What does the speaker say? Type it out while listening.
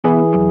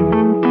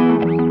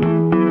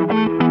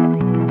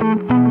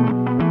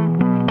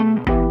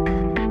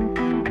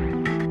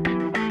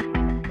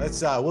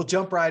we'll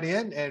jump right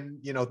in, and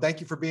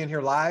thank you for being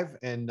here live,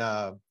 and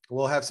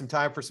we'll have some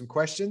time for some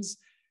questions.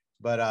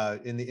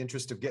 But in the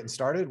interest of getting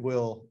started,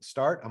 we'll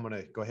start. I'm going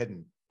to go ahead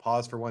and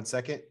pause for 1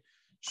 second.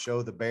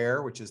 Show the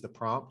bear, which is the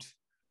prompt,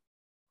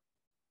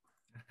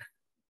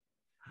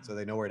 so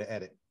they know where to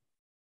edit.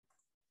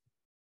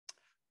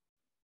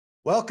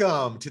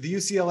 Welcome to the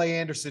UCLA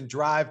Anderson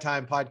Drive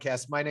Time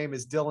podcast. My name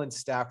is Dylan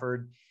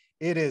Stafford.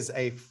 It is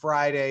a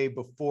Friday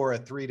before a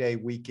 3-day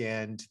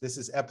weekend. This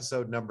is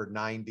episode number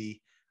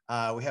 90.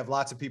 We have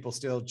lots of people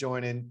still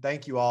joining.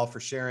 Thank you all for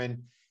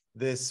sharing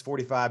this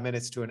 45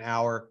 minutes to an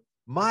hour.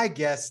 My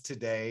guest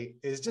today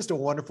is just a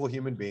wonderful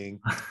human being,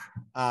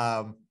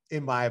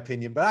 in my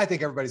opinion, but I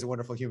think everybody's a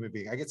wonderful human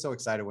being. I get so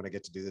excited when I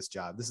get to do this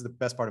job. This is the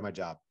best part of my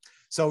job.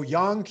 So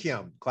Yong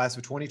Kim, class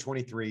of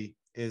 2023,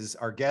 is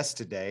our guest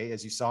today.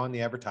 As you saw in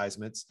the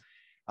advertisements,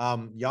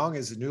 Yong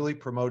is a newly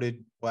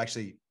promoted, well,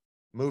 actually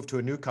moved to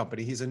a new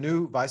company. He's a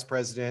new vice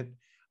president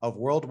of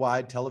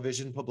worldwide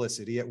television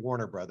publicity at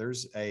Warner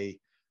Brothers, a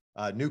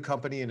new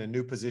company and a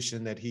new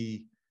position that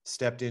he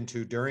stepped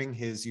into during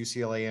his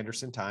UCLA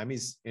Anderson time.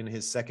 He's in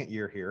his second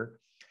year here.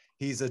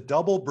 He's a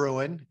double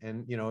Bruin,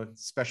 and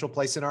special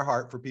place in our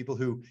heart for people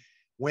who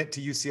went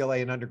to UCLA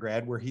in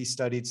undergrad, where he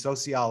studied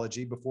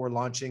sociology before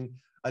launching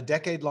a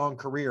decade-long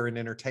career in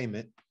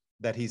entertainment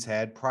that he's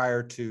had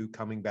prior to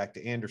coming back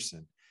to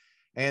Anderson.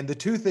 And the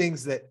two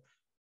things that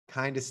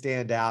kind of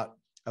stand out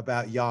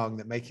about Yong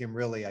that make him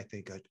really, I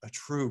think, a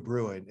true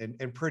Bruin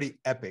and pretty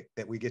epic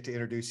that we get to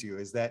introduce you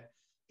is that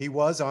he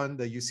was on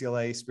the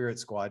UCLA Spirit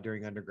Squad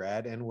during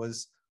undergrad and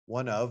was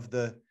one of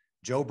the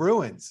Joe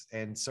Bruins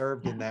and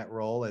served in that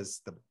role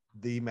as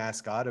the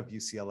mascot of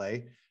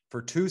UCLA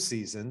for 2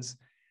 seasons.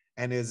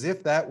 And as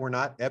if that were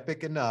not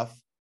epic enough,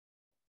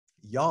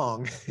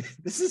 Yong,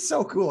 this is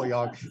so cool,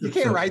 Yong. You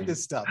can't write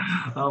this stuff.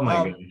 Oh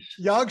my gosh.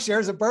 Yong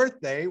shares a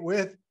birthday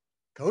with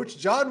Coach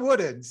John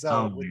Wooden.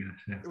 So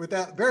with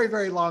that very,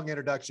 very long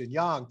introduction,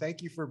 Yong,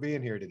 thank you for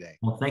being here today.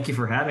 Well, thank you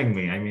for having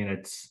me. I mean,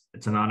 it's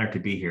an honor to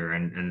be here,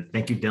 and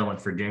thank you,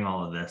 Dylan, for doing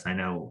all of this. I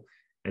know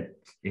it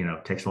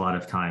takes a lot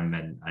of time,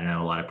 and I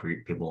know a lot of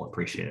people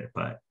appreciate it,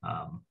 but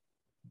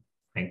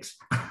thanks.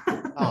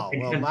 Oh,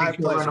 well, my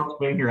pleasure.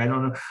 Being here. I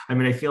don't know. I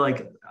mean, I feel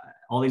like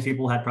all these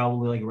people had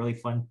probably like really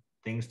fun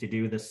things to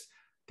do this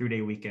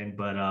 3-day weekend,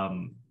 but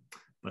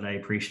I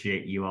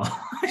appreciate you all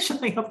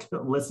showing up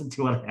to listen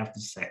to what I have to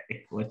say,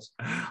 which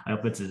I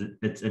hope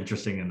it's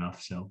interesting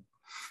enough. So,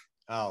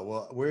 oh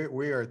well,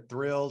 we are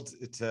thrilled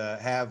to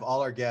have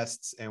all our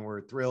guests, and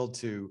we're thrilled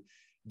to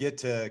get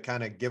to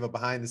kind of give a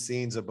behind the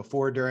scenes of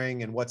before,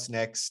 during, and what's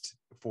next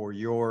for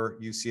your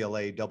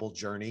UCLA double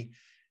journey.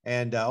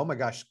 And oh my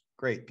gosh,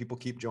 great! People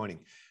keep joining.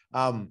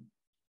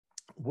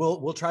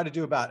 We'll try to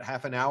do about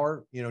half an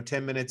hour,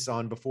 10 minutes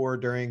on before,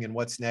 during, and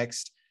what's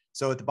next.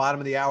 So at the bottom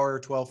of the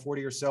hour,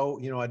 12:40 or so,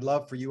 I'd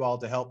love for you all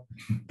to help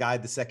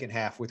guide the second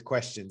half with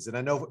questions. And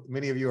I know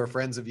many of you are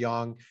friends of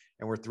Yong,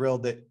 and we're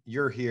thrilled that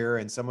you're here.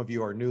 And some of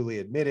you are newly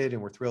admitted,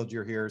 and we're thrilled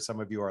you're here. Some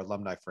of you are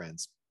alumni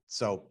friends.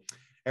 So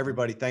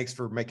everybody, thanks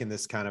for making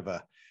this kind of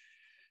a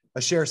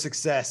share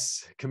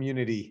success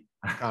community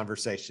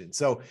conversation.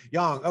 So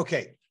Yong,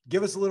 okay,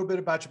 give us a little bit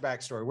about your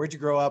backstory. Where'd you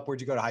grow up?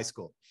 Where'd you go to high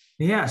school?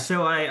 Yeah,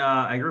 so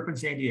I grew up in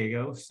San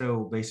Diego,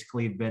 so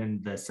basically been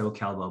in the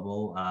SoCal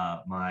bubble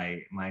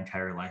my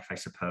entire life, I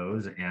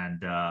suppose,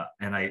 and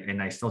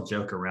I still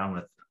joke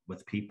around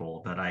with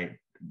people that I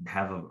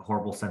have a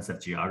horrible sense of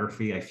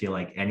geography. I feel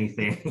like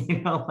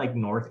anything like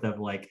north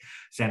of like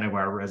Santa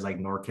Barbara is like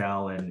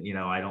NorCal, and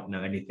I don't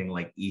know anything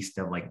like east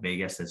of like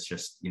Vegas. It's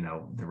just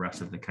the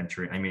rest of the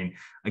country. I mean,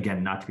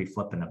 again, not to be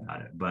flippant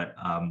about it, but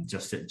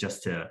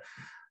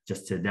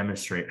just to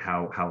demonstrate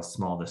how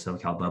small the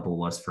SoCal bubble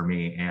was for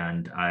me.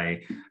 And I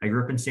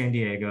grew up in San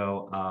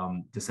Diego,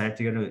 decided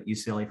to go to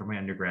UCLA for my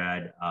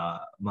undergrad.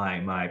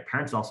 My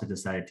parents also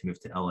decided to move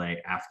to LA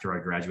after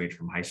I graduated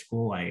from high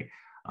school. I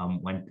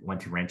went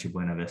to Rancho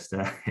Buena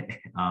Vista,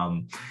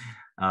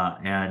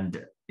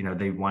 and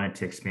they wanted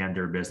to expand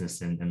their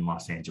business in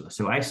Los Angeles.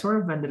 So I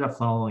sort of ended up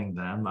following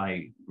them.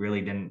 I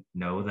really didn't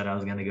know that I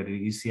was going to go to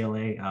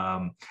UCLA.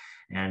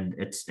 And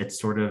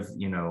it's sort of,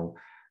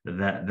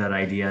 that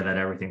idea that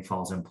everything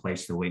falls in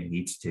place the way it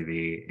needs to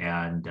be,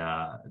 and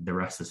the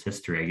rest is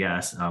history, I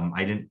guess.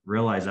 I didn't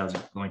realize I was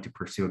going to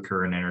pursue a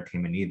career in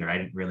entertainment either. I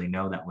didn't really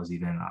know that was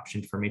even an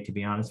option for me, to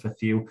be honest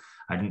with you.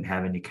 I didn't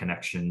have any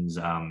connections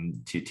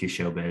to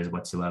showbiz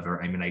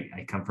whatsoever. I mean,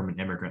 I come from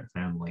an immigrant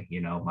family.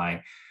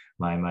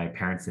 My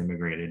parents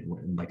immigrated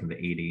in the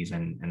 80s,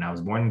 and I was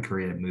born in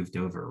Korea and moved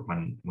over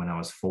when I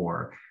was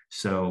 4.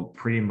 So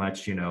pretty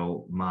much,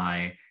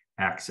 my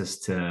access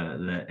to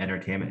the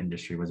entertainment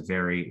industry was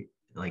very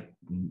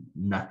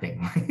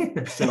nothing.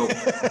 So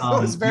it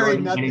was very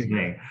nothing.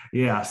 Anything.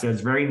 Yeah, so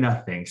it's very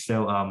nothing.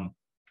 So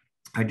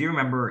I do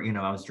remember,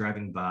 I was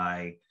driving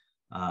by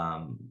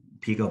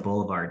Pico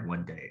Boulevard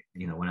one day,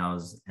 when I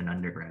was an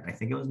undergrad. I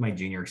think it was my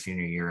junior or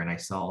senior year, and I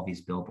saw all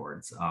these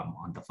billboards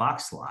on the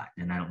Fox lot.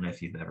 And I don't know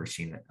if you've ever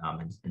seen it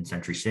in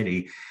Century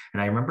City.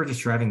 And I remember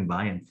just driving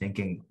by and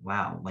thinking,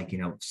 wow,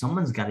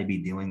 someone's got to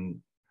be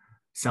doing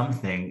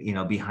something,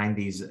 behind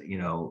these,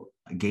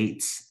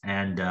 gates.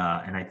 And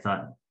I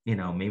thought,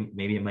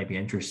 maybe it might be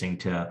interesting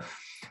to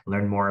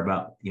learn more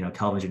about,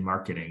 television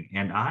marketing.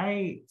 And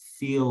I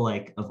feel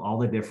like of all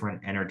the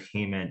different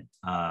entertainment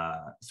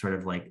sort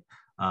of like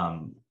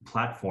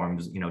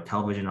platforms,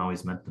 television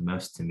always meant the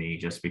most to me,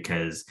 just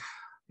because,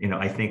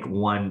 I think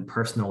one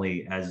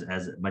personally,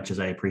 as much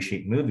as I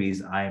appreciate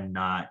movies, I'm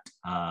not,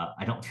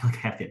 I don't feel like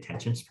I have the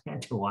attention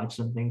span to watch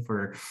something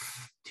for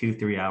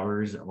 2-3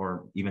 hours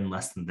or even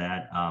less than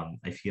that.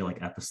 I feel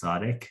like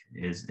episodic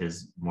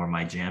is more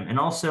my jam. And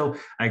also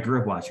I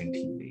grew up watching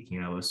TV,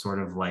 it was sort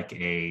of like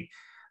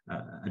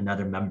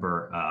another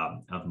member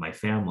of my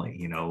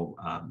family,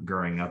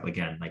 growing up,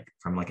 again, like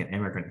from like an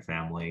immigrant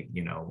family,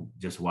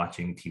 just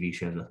watching TV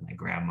shows with my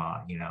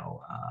grandma,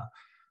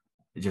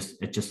 it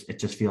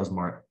just feels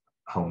more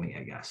homey,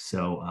 I guess.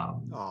 So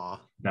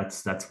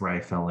that's where I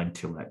fell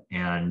into it.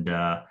 And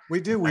we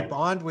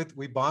bond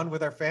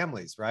with our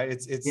families, right?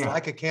 It's yeah,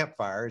 like a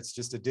campfire. It's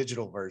just a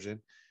digital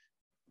version.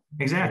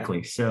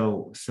 exactly.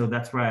 So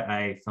that's where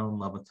I fell in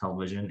love with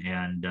television.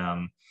 And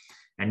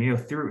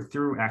through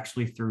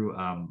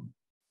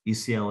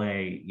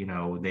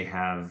UCLA, they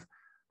have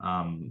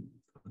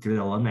through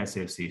the alumni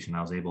association,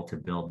 I was able to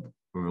build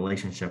a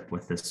relationship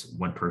with this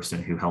one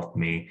person who helped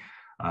me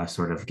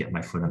sort of get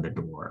my foot in the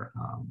door.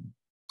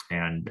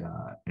 And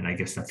I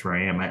guess that's where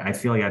I am. I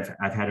feel like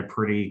I've had a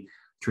pretty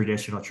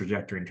traditional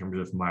trajectory in terms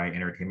of my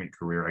entertainment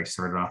career. I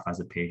started off as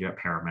a page at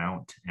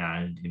Paramount,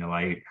 and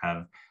I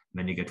have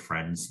many good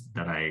friends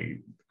that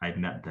I've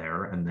met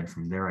there. And then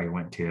from there, I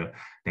went to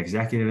the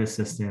executive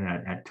assistant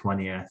at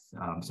 20th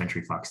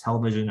Century Fox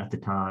Television at the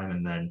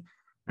time,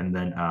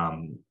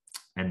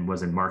 and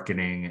was in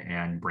marketing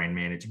and brand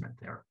management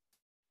there.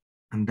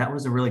 And that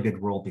was a really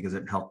good role because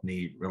it helped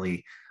me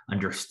really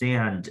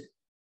understand,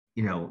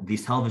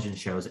 these television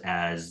shows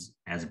as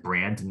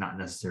brand, not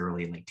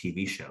necessarily like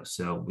TV shows.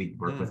 So we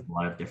work with a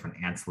lot of different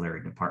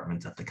ancillary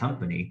departments at the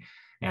company,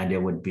 and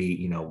it would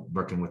be,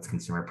 working with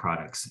consumer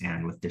products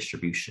and with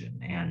distribution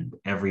and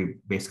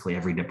basically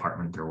every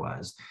department there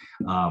was.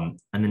 And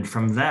then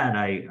from that,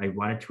 I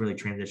wanted to really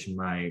transition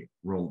my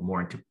role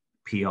more into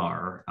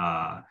PR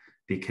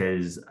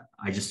because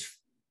I just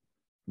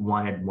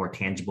wanted more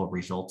tangible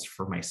results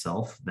for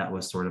myself. That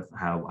was sort of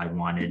how I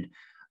wanted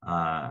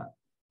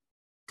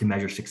to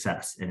measure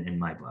success in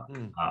my book.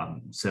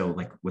 So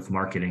like with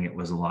marketing, it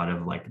was a lot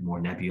of like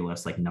more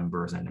nebulous, like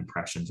numbers and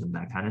impressions and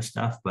that kind of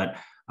stuff. But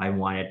I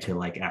wanted to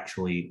like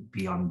actually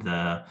be on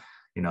the,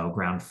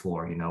 ground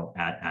floor,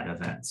 at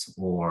events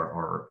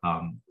or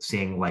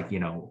seeing like,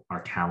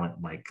 our talent,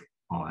 like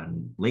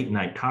on late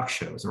night talk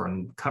shows or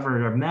on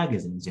cover of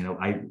magazines,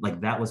 I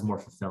like that was more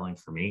fulfilling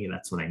for me.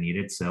 That's what I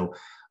needed. So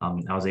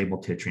I was able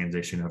to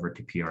transition over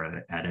to PR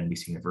at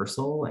NBC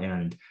Universal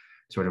and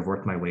sort of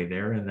worked my way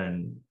there. And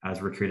then I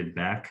was recruited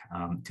back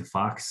to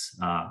Fox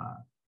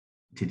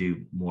to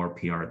do more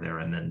PR there.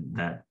 And then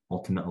that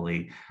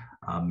ultimately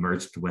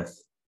merged with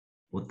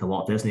the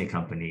Walt Disney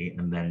Company.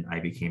 And then I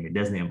became a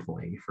Disney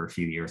employee for a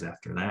few years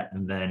after that.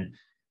 And then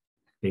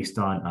based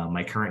on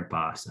my current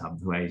boss,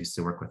 who I used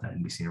to work with at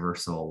NBC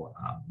Universal,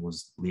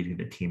 was leading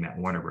the team at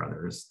Warner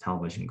Brothers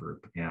Television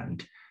Group,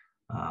 and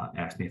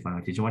asked me if I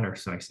wanted to join her.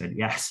 So I said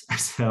yes.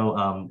 So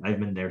I've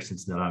been there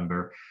since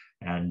November,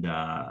 and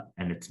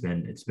it's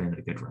been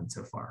a good run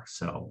so far.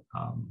 So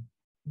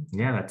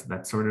yeah,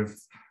 that's sort of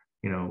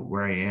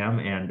where I am,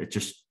 and it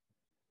just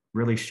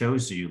really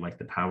shows you like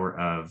the power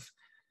of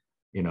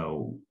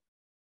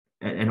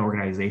an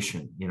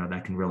organization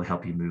that can really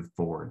help you move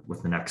forward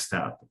with the next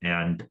step.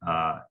 And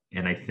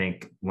I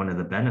think one of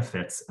the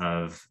benefits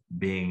of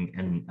being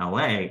in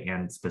LA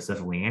and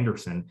specifically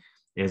Anderson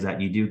is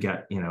that you do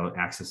get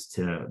access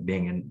to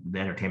being in the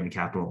entertainment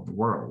capital of the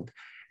world.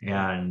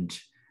 And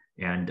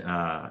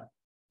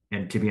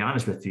to be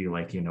honest with you,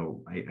 like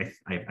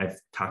I've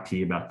talked to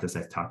you about this,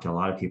 I've talked to a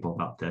lot of people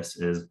about this,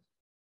 is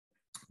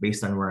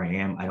based on where I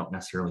am, I don't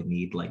necessarily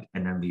need like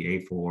an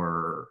MBA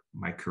for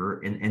my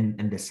career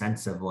in the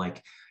sense of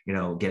like,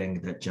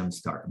 getting the jump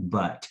start.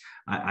 But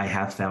I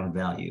have found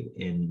value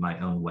in my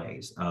own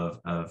ways of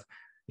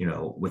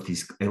with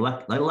these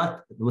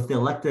with the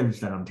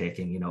electives that I'm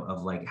taking,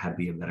 of like how to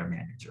be a better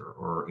manager,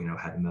 or,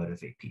 how to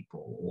motivate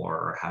people,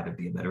 or how to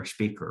be a better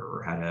speaker,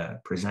 or how to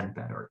present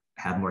better,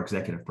 have more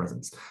executive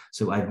presence.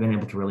 So I've been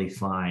able to really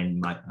find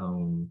my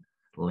own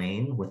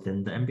lane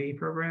within the MBA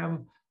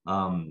program,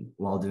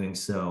 while doing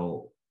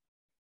so,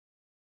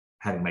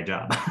 having my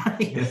job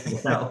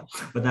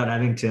without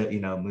having to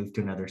move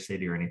to another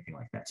city or anything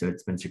like that. So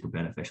it's been super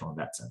beneficial in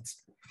that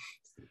sense.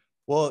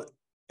 Well,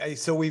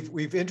 so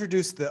we've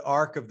introduced the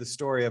arc of the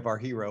story of our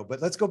hero,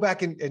 but let's go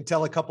back and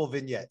tell a couple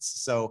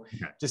vignettes. So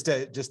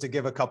okay, just to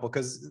give a couple,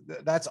 because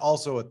that's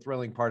also a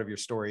thrilling part of your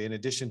story, in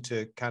addition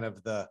to kind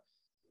of the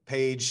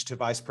page to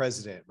vice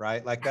president,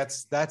 right? Like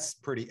that's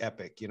pretty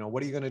epic.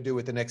 What are you going to do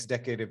with the next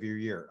decade of your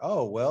year?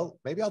 Oh, well,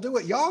 maybe I'll do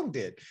what Yong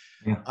did.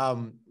 Yeah.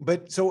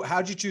 But so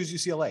how'd you choose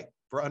UCLA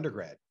for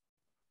undergrad?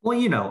 Well,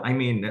 I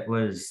mean, it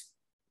was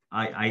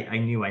I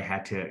knew I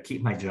had to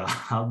keep my job.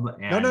 No, no,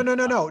 And no, no,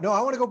 no, no.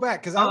 I want to go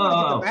back because I want to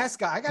get the oh,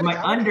 mascot. my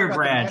I want to hear about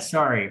the undergrad. mascot.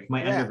 Sorry,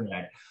 my Yeah.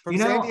 undergrad. From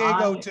San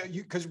Diego to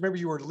you, because remember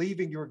you were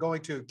leaving, you were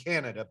going to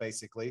Canada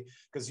basically,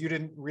 because you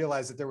didn't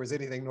realize that there was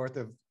anything north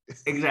of.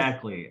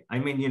 Exactly. I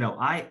mean,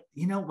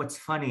 what's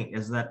funny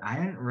is that I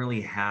didn't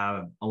really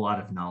have a lot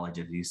of knowledge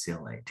of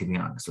UCLA, to be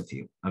honest with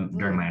you,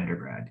 during my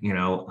undergrad,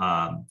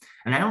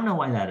 and I don't know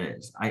why that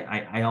is.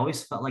 I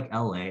always felt like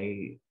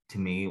LA to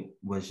me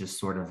was just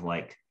sort of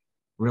like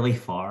really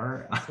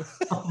far.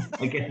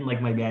 Again,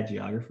 like my bad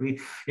geography.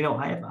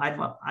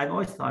 I've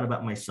always thought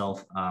about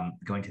myself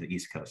going to the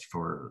East Coast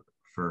for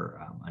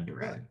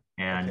undergrad, Really?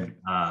 and Okay.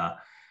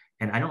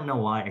 and I don't know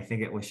why. I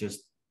think it was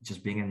just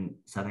being in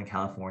Southern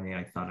California.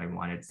 I thought I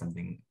wanted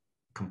something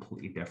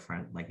completely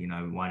different. Like,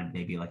 I wanted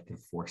maybe like the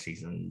Four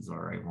Seasons,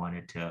 or I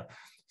wanted to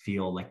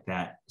feel like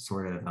that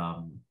sort of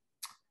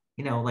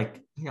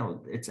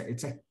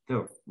it's like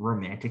the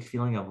romantic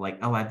feeling of like,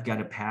 oh, I've got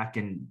to pack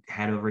and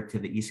head over to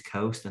the East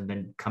Coast and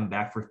then come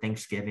back for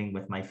Thanksgiving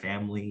with my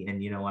family.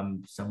 And,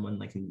 I'm someone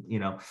like,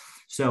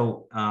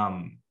 so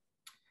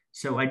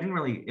I didn't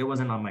really, it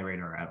wasn't on my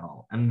radar at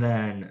all. And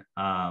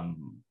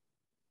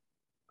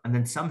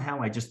then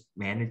somehow I just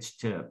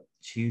managed to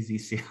choose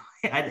UCLA.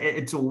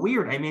 It's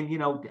weird. I mean,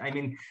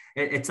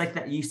 it's like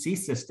that UC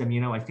system.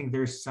 I think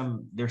there's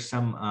some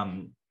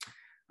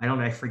I don't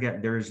know, I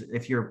forget.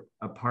 If you're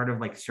a part of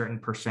like certain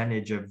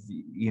percentage of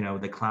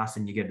the class,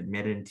 and you get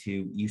admitted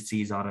into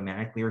UCs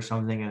automatically or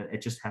something.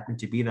 It just happened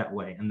to be that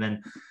way. And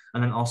then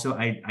also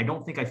I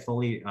don't think I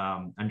fully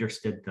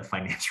understood the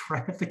financial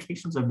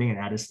ramifications of being an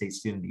out-of-state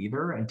student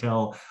either,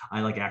 until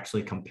I like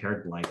actually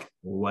compared like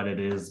what it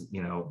is,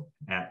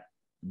 at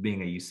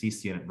being a UC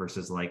student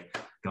versus like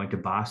going to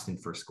Boston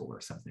for school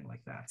or something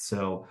like that.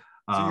 So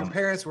your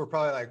parents were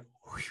probably like,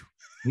 whew.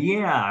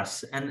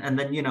 Yes. And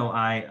then,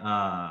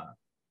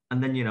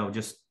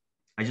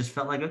 I just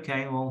felt like,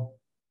 okay, well,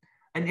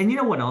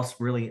 and what else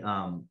really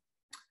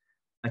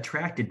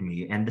attracted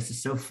me, and this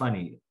is so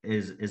funny,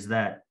 is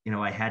that,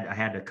 I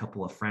had a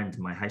couple of friends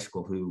in my high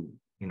school who,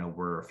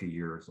 were a few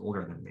years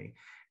older than me,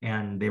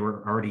 and they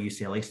were already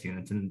UCLA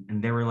students,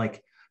 and they were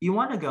like, you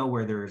want to go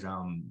where there's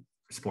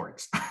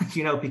sports,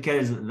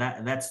 because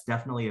that's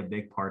definitely a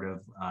big part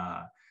of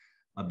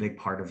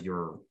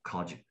your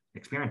college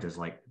experience, is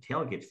like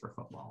tailgates for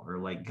football, or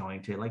like going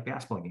to like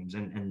basketball games,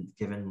 and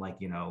given like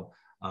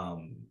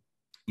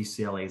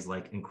UCLA's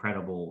like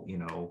incredible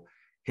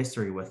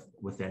history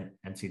within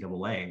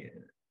NCAA,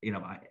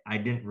 I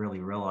didn't really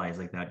realize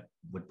like that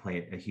would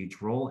play a huge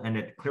role, and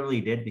it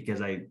clearly did,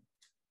 because I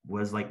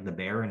was like the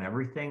Bear and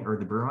everything, or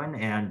the Bruin,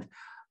 and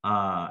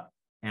that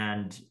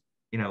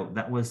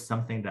was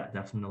something that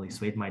definitely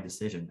swayed my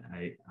decision.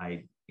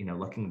 I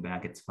looking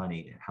back, it's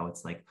funny how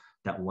it's like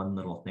that one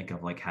little thing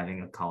of like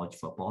having a college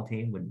football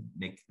team would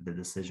make the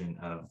decision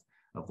of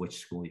which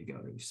school you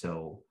go to.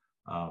 So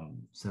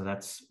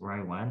that's where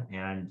I went.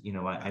 And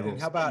I will.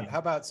 And how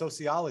about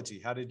sociology?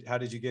 How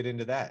did you get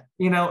into that?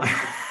 You know,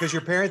 because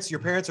your parents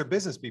are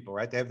business people,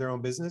 right? They have their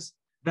own business.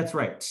 That's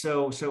right.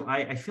 So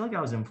I feel like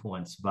I was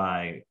influenced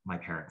by my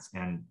parents,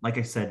 and like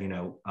I said,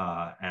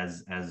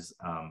 as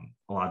a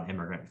lot of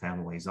immigrant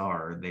families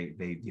are,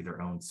 they do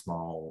their own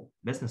small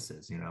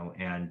businesses,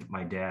 and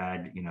my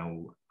dad,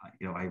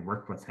 I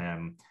worked with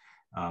him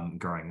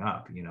growing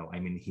up. I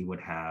mean, he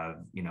would have,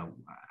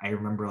 I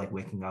remember like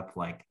waking up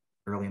like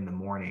early in the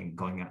morning,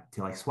 going out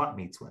to like swap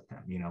meets with him.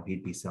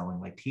 He'd be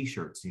selling like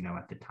t-shirts,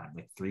 at the time,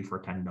 like 3 for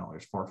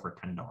 $10, 4 for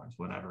 $10,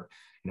 whatever.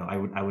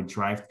 I would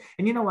drive.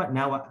 And you know what,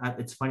 now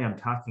it's funny I'm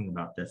talking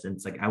about this, and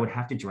it's like I would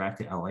have to drive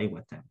to LA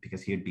with him,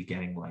 because he would be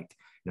getting like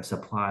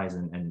supplies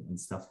and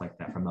stuff like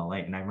that from LA.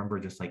 And I remember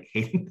just like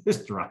hating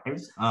those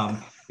drives.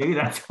 Maybe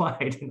that's why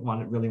I didn't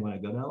really want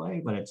to go to LA,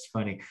 but it's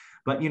funny.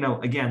 But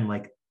again,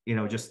 like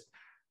just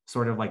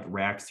sort of like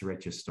rags to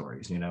riches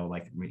stories,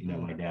 my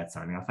dad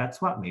starting off at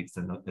swap meets,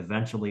 and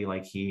eventually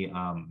like he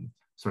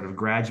sort of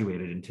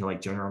graduated into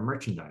like general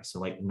merchandise, so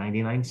like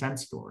 99-cent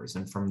stores,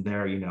 and from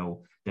there,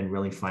 then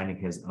really finding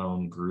his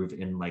own groove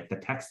in like the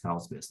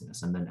textiles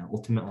business, and then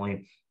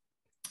ultimately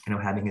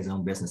having his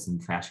own business in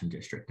the fashion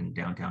district in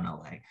downtown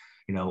LA.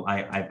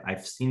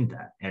 I've seen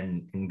that,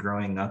 and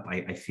growing up,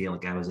 I feel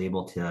like I was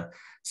able to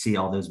see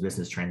all those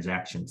business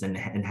transactions,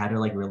 and how to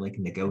like really like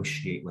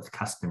negotiate with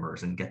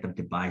customers and get them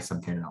to buy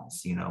something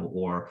else,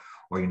 or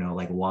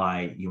like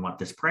why you want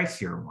this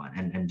pricier one,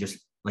 and just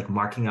like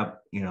marking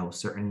up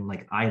certain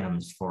like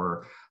items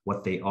for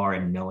what they are,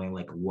 and knowing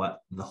like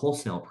what the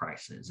wholesale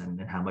price is, and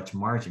how much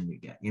margin you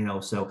get,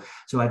 so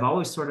I've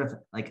always sort of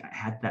like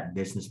had that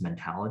business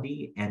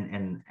mentality,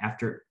 and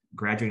after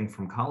graduating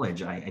from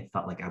college, I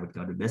thought like I would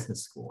go to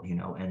business school,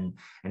 and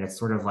it's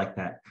sort of like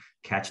that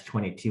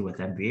catch-22 with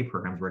MBA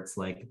programs, where it's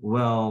like,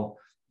 well,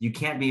 you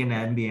can't be an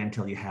MBA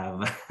until you have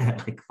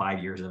like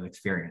 5 years of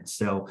experience.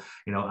 So,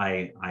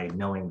 I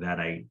knowing that,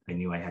 I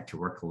knew I had to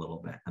work a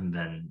little bit, and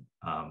then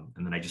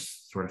I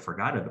just sort of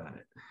forgot about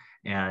it.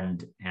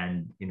 And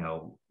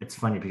it's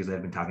funny because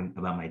I've been talking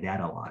about my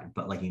dad a lot,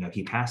 but like,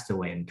 he passed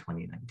away in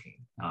 2019.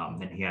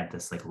 And he had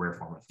this like rare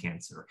form of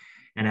cancer.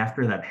 And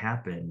after that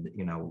happened,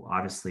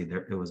 obviously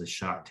it was a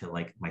shock to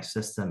like my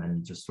system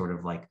and just sort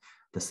of like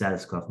the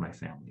status quo of my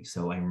family.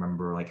 So I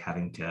remember like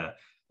having to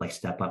like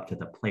step up to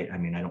the plate. I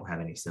mean, I don't have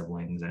any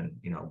siblings, and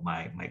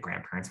my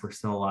grandparents were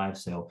still alive.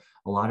 So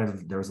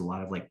there was a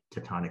lot of like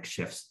tectonic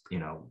shifts,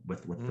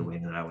 with the way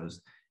that I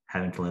was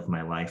having to live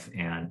my life.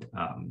 And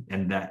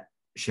that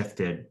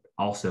shifted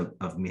also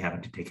of me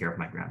having to take care of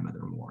my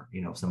grandmother more.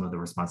 Some of the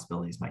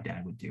responsibilities my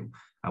dad would do,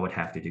 I would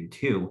have to do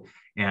too.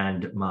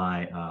 And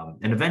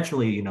and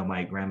eventually,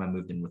 my grandma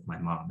moved in with my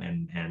mom,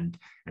 and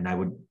I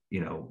would,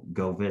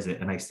 go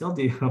visit, and I still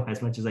do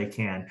as much as I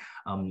can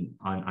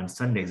on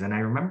Sundays. And I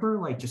remember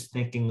like just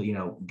thinking,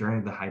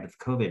 during the height of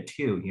COVID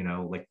too,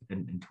 like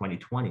in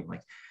 2020,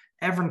 like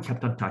everyone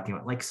kept on talking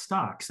about like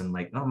stocks and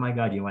like, oh my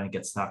God, you want to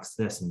get stocks,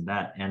 this and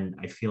that. And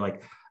I feel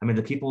like, I mean,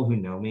 the people who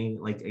know me,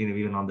 like,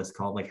 even on this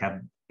call, like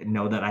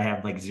know that I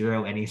have like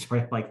zero, any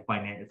sort of like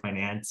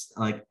finance,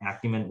 like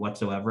acumen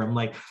whatsoever. I'm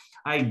like,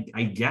 I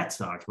get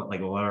stocks, but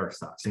like, what are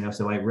stocks?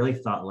 So I really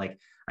thought like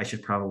I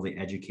should probably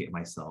educate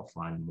myself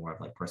on more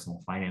of like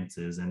personal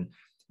finances. And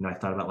I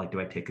thought about like,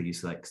 do I take a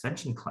UCLA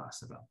extension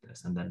class about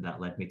this? And then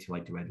that led me to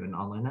like, do I do an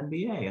online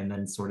MBA? And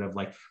then sort of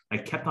like, I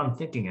kept on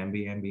thinking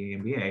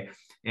MBA.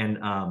 And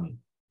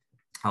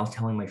I was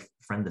telling my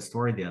friend the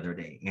story the other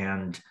day.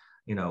 And,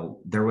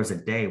 there was a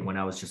day when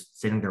I was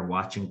just sitting there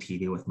watching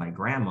TV with my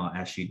grandma,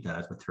 as she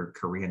does with her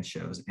Korean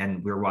shows.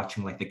 And we were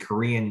watching like the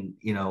Korean,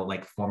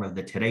 like form of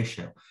the Today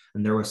Show.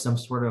 And there was some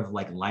sort of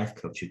like life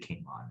coach who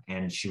came on,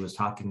 and she was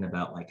talking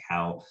about like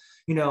how,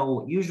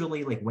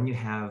 usually like when you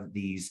have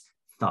these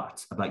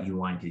thoughts about you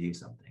wanting to do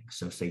something.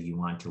 So say you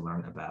want to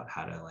learn about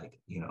how to like,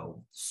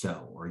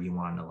 sew, or you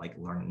want to like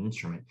learn an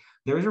instrument.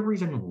 There's a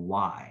reason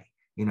why,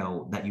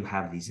 that you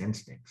have these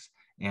instincts,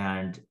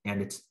 and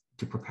it's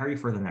to prepare you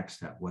for the next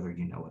step, whether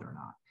you know it or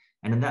not.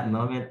 And in that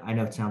moment, I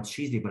know it sounds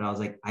cheesy, but I was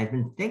like, I've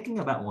been thinking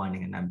about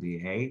wanting an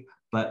MBA,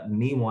 but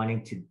me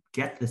wanting to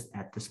get this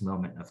at this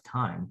moment of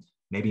time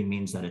maybe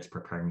means that it's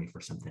preparing me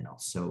for something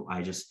else. So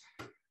I just,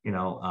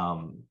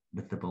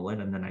 bit the bullet,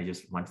 and then I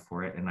just went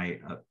for it. And I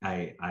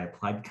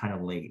applied kind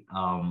of late,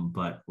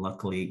 but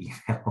luckily,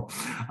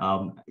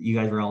 you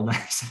guys were all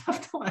nice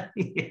enough to let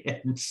me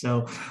in.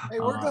 So hey,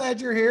 we're glad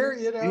you're here.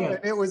 Yeah.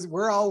 And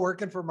we're all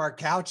working from our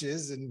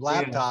couches and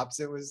laptops.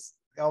 Yeah. It was,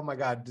 oh my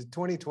God,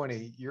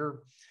 2020.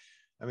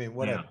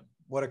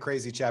 What a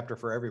crazy chapter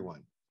for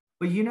everyone.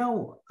 But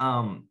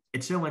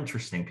it's so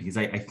interesting because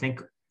I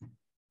think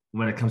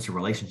when it comes to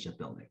relationship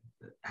building,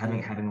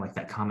 having like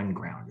that common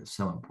ground is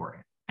so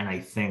important. And I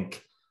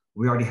think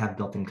we already have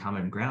built-in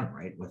common ground,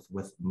 right?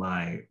 With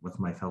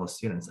my fellow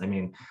students. I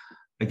mean,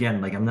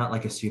 again, like I'm not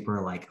like a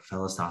super like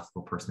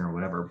philosophical person or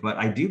whatever, but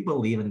I do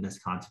believe in this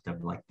concept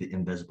of like the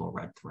invisible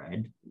red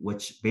thread,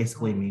 which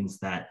basically means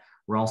that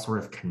we're all sort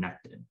of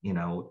connected,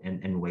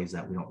 in ways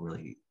that we don't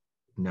really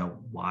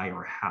know why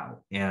or how.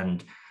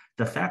 And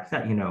the fact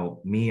that,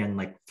 me and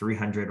like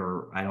 300,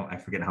 or I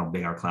forget how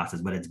big our class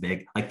is, but it's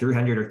big, like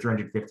 300 or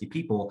 350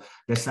 people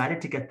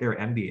decided to get their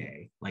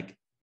MBA, like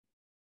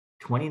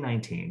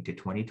 2019 to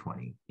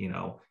 2020, in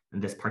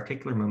this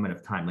particular moment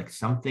of time, like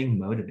something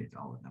motivated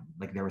all of them.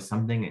 Like there was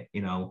something,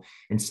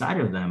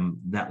 inside of them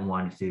that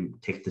wanted to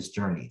take this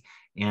journey.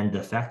 And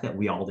the fact that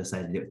we all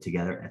decided to do it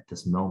together at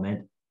this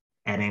moment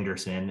at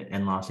Anderson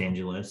in Los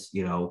Angeles,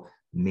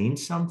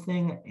 means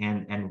something.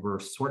 And we're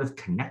sort of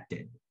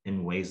connected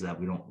in ways that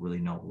we don't really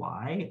know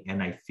why.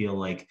 And I feel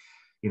like,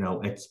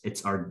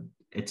 it's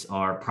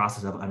our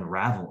process of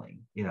unraveling,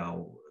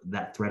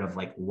 that thread of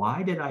like,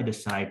 why did I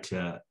decide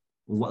to,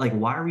 like,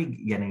 why are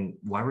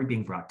we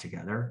being brought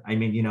together? I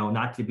mean,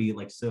 not to be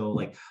like, so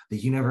like the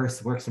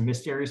universe works in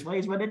mysterious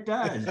ways, but it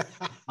does.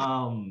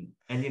 And,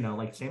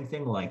 like same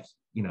thing, like,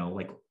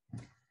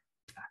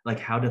 like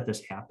how did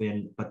this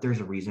happen? But there's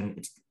a reason.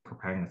 It's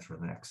preparing us for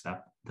the next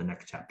step, the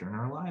next chapter in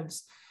our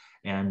lives.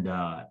 And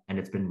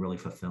it's been really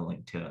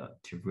fulfilling to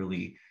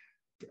really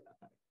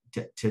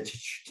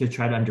to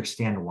try to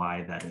understand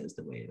why that is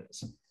the way it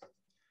is.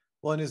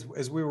 Well, and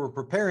as we were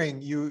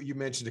preparing, you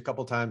mentioned a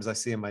couple of times, I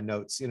see in my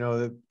notes,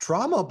 the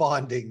trauma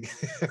bonding,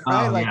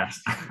 right? Oh, like,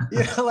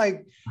 yes.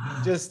 Like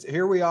just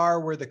here we are,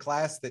 we're the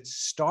class that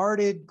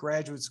started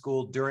graduate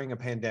school during a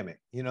pandemic,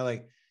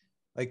 like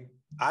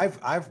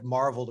I've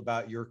marveled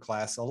about your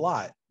class a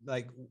lot.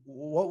 Like,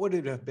 what would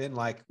it have been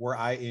like were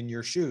I in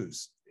your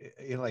shoes?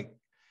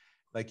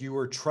 Like you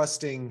were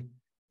trusting,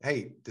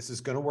 hey, this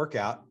is going to work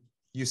out.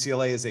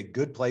 UCLA is a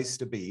good place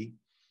to be,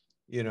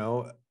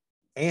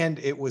 and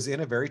it was in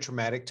a very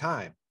traumatic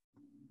time.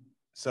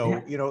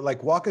 So, Yeah.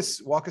 like walk us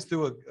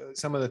through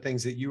some of the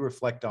things that you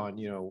reflect on,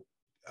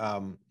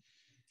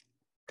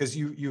 because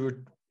you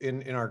were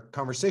in our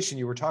conversation,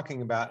 you were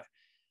talking about,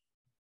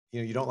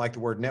 you don't like the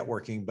word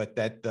networking, but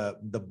that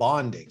the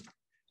bonding,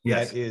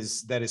 yes,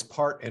 that is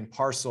part and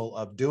parcel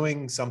of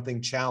doing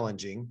something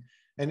challenging.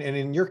 And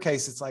in your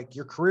case, it's like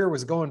your career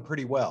was going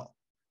pretty well.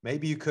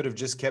 Maybe you could have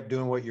just kept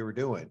doing what you were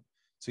doing.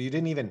 So you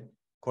didn't even,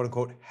 quote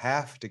unquote,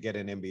 have to get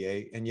an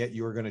MBA, and yet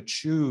you were going to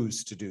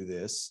choose to do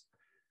this.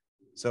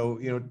 So,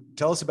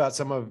 tell us about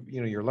some of,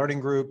 your learning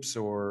groups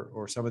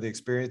or some of the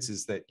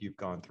experiences that you've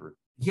gone through.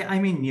 Yeah, I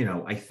mean,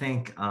 I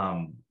think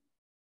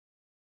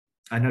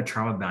I know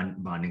trauma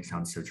bonding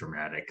sounds so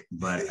dramatic,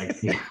 but I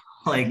feel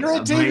like you're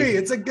on TV.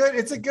 It's a good.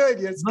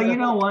 But you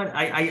know what?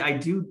 I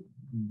do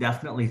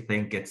definitely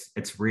think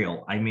it's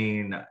real. I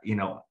mean,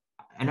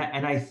 and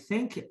I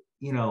think,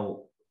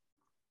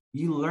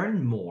 you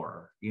learn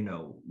more,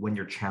 when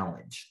you're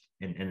challenged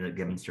in a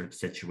given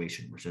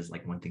situation versus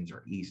like when things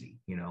are easy,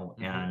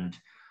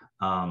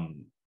 mm-hmm.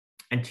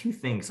 And two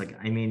things, like,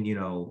 I mean,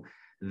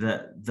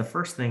 the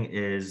first thing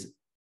is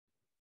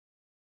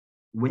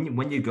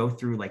when you go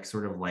through like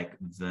sort of like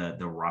the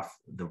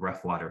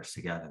rough waters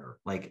together,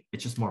 like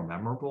it's just more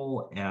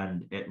memorable,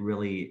 and it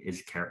really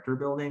is character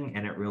building,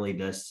 and it really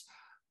does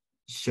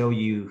show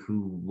you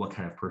what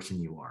kind of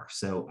person you are.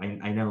 So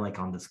I know, like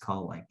on this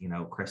call, like,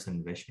 Chris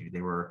and Vishnu,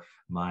 they were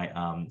my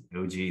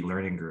OG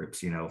learning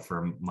groups,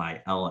 for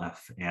my LF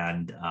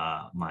and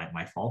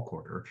my fall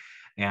quarter.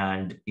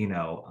 And,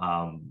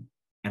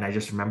 and I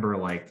just remember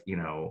like,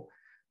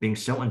 being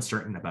so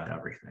uncertain about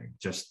everything,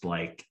 just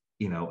like,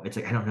 it's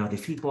like, I don't know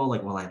these people,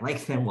 like, will I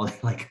like them? Will they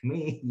like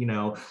me?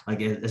 Like,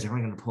 is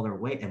everyone going to pull their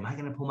weight? Am I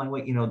going to pull my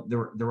weight?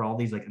 There were all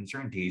these like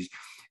uncertainties,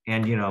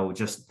 and,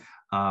 just,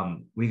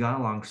 we got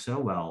along so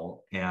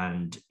well,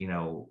 and,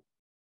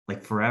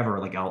 like forever,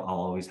 like I'll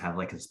always have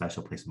like a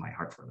special place in my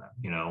heart for them,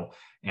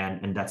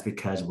 and that's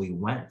because we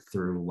went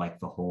through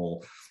like the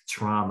whole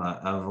trauma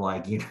of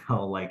like,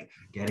 like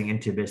getting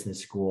into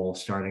business school,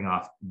 starting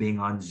off being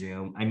on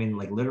Zoom. I mean,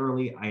 like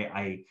literally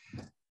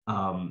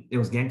it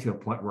was getting to a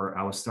point where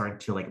I was starting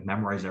to like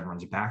memorize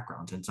everyone's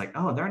backgrounds, and it's like,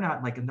 oh, they're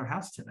not like in their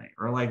house today,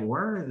 or like,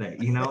 where are they?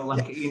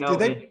 Like, Did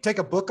they take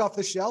a book off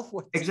the shelf?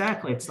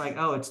 Exactly. It's like,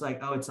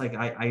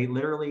 I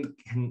literally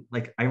can,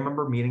 like, I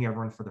remember meeting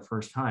everyone for the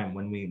first time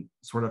when we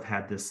sort of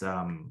had this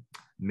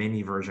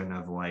mini version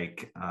of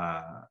like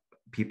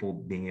people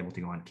being able to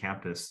go on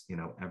campus,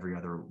 every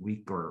other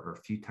week or a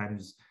few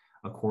times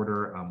a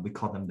quarter. We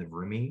called them the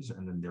roomies,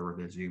 and then there were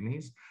the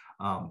Zoomies.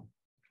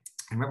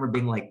 I remember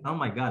being like, oh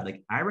my God,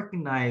 like I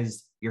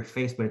recognize your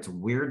face, but it's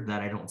weird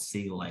that I don't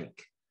see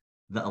like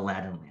the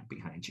Aladdin lamp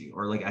behind you,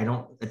 or like,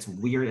 it's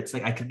weird. It's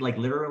like, I could like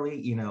literally,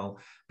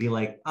 be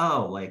like,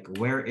 oh, like,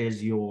 where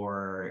is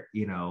your,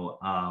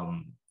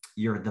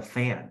 you're the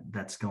fan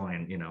that's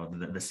going,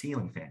 the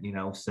ceiling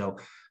fan, so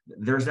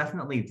there's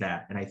definitely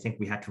that. And I think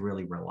we had to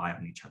really rely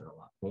on each other a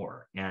lot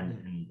more.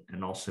 And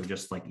also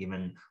just like,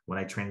 even when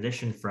I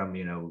transitioned from,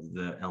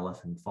 the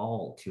LF and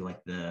fall to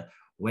like the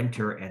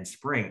winter and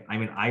spring, I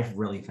mean, I've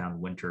really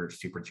found winter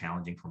super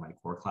challenging for my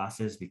core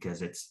classes,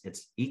 because it's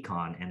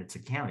econ and it's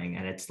accounting,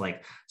 and it's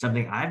like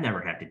something I've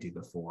never had to do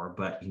before.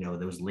 But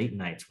those late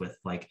nights with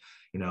like,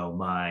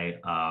 my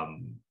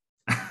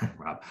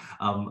Rob,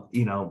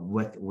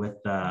 with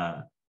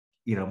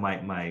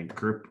my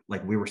group,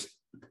 like we were,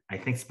 I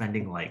think,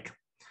 spending like,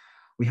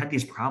 we had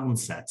these problem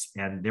sets,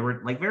 and they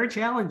were like very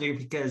challenging,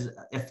 because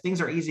if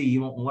things are easy, you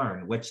won't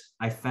learn, which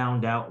I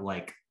found out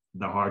like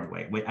the hard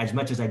way, as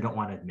much as I don't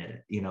want to admit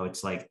it.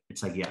 It's like,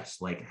 yes,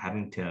 like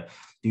having to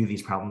do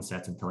these problem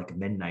sets until like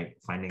midnight,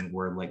 finding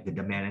where like the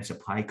demand and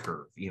supply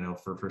curve,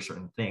 for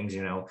certain things,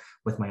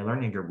 with my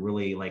learning group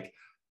really like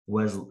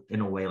was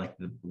in a way like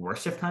the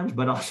worst of times,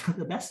 but also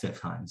the best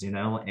of times,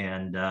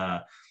 and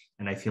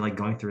I feel like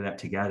going through that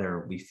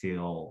together, we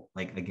feel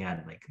like,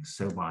 again, like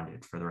so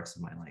bonded for the rest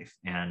of my life.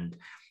 And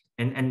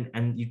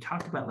you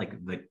talked about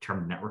like the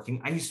term networking.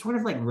 I sort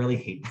of like really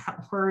hate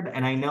that word.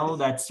 And I know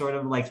that's sort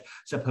of like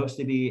supposed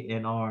to be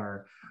in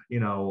our,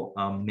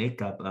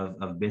 makeup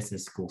of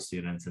business school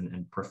students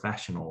and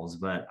professionals.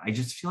 But I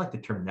just feel like the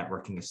term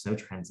networking is so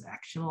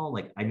transactional.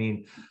 Like, I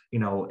mean,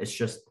 it's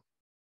just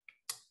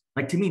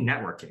like, to me,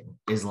 networking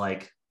is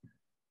like,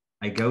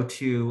 I go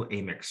to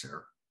a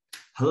mixer.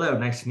 Hello,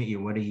 nice to meet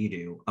you. What do you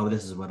do? Oh,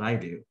 this is what I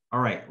do. All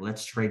right,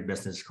 let's trade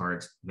business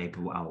cards. Maybe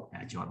I'll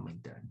add you on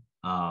LinkedIn.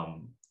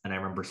 And I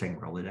remember saying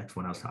Rolodex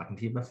when I was talking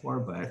to you before,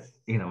 but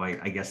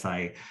I guess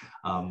I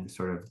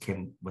sort of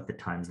came with the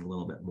times a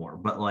little bit more.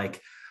 But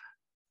like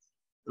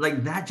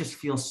that just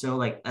feels so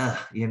like,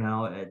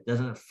 it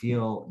doesn't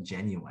feel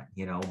genuine,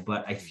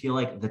 But I feel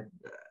like the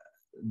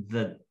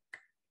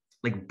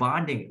like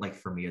bonding, like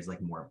for me, is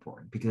like more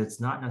important, because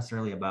it's not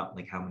necessarily about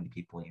like how many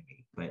people you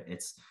meet, but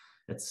it's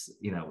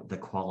the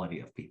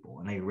quality of people.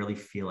 And I really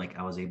feel like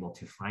I was able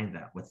to find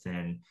that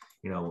within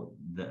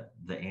the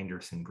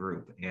Anderson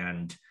group.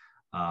 And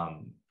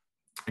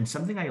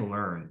something I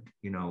learned,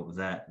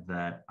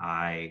 that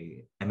I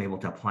am able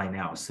to apply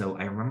now. So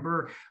I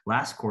remember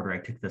last quarter, I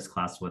took this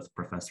class with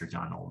Professor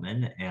John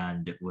Ullman,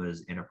 and it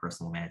was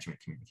interpersonal management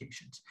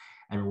communications.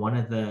 And one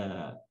of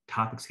the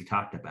topics he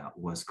talked about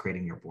was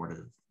creating your board of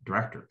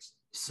directors.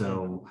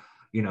 So,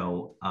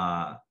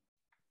 I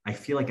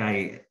feel like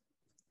I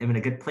am in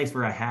a good place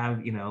where I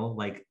have,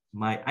 like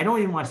I don't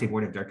even want to say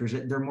board of directors.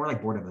 They're more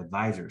like board of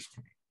advisors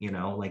to me,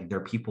 like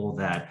they're people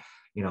that,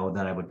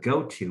 that I would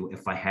go to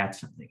if I had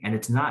something. And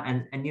it's not,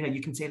 and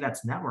you can say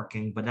that's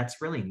networking, but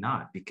that's really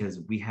not, because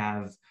we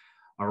have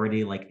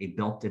already like a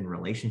built-in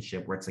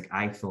relationship where it's like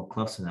I feel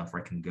close enough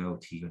where I can go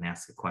to you and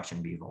ask a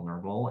question, be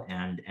vulnerable,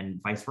 and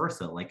vice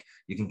versa. Like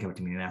you can come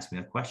to me and ask me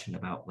a question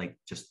about like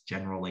just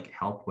general like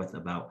help with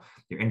about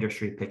your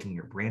industry, picking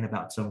your brain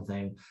about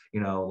something,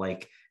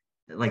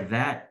 like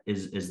that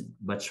is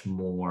much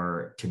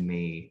more to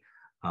me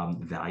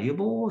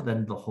valuable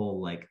than the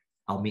whole like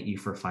I'll meet you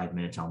for 5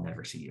 minutes, I'll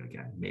never see you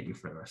again, maybe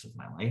for the rest of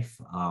my life.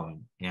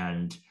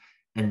 And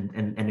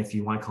if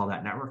you want to call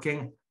that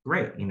networking,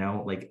 great.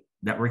 Like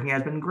networking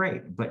has been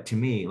great, but to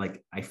me,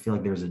 like I feel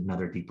like there's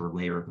another deeper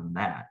layer than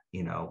that,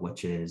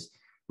 which is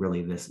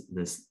really this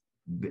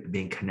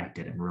being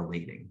connected and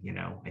relating.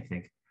 I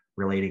think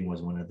relating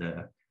was one of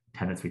the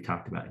tenets we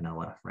talked about in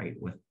LF, right,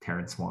 with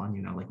Terrence Swan.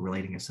 Like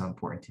relating is so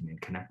important to me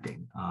and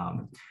connecting.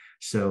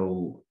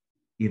 So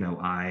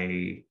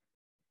I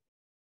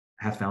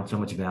have found so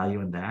much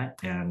value in that,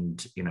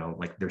 and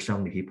like there's so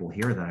many people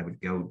here that I would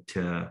go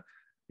to,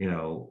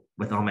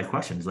 with all my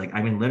questions. Like,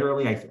 I mean,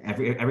 literally,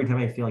 every time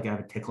I feel like I have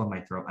a tickle in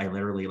my throat, I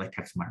literally like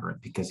text Myron,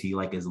 because he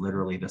like is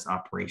literally this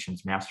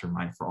operations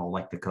mastermind for all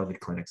like the COVID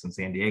clinics in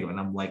San Diego. And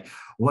I'm like,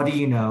 what do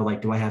you know?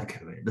 Like, do I have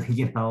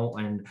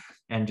COVID?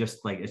 And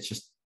just like, it's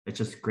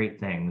just great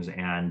things.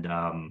 And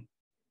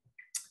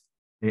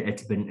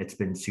it's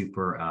been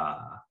super,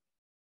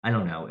 I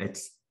don't know,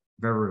 it's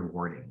very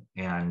rewarding.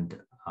 And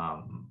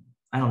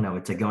I don't know,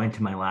 it's like going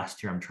to my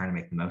last year, I'm trying to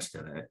make the most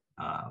of it.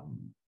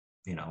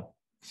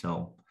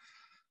 So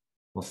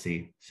we'll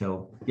see.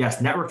 So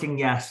yes, networking,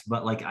 yes,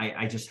 but like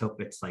I just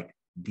hope it's like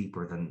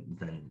deeper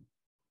than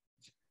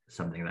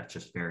something that's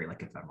just very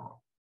like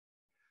ephemeral.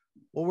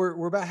 Well,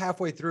 we're about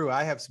halfway through.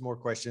 I have some more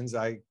questions.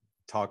 I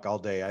talk all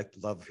day. I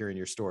love hearing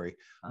your story,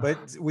 but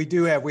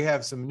we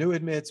have some new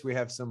admits. We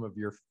have some of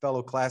your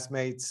fellow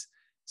classmates.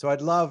 So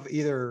I'd love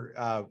either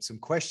some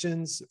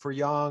questions for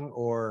Yong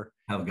or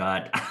oh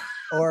God.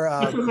 or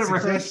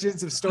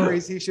suggestions of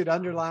stories he should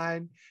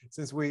underline,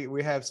 since we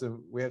have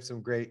some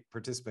great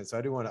participants. So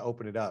I do want to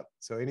open it up.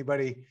 So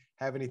anybody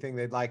have anything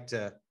they'd like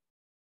to?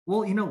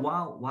 Well,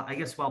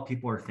 while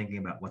people are thinking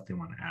about what they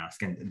want to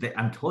ask, and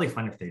I'm totally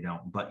fine if they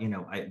don't, but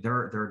there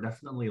are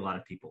definitely a lot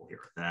of people here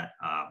that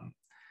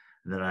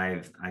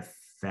I've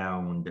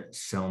found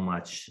so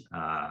much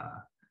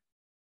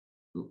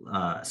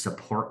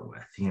support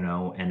with,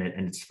 and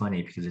it's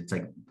funny because it's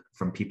like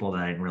from people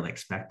that I didn't really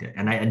expect it,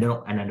 and I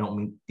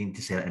don't mean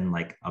to say that in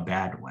like a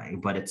bad way,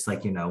 but it's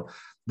like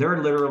there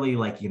are literally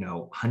like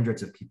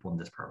hundreds of people in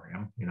this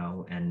program,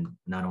 and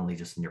not only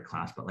just in your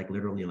class, but like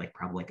literally like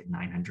probably like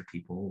 900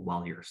 people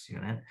while you're a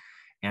student,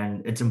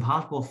 and it's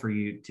impossible for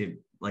you to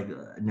like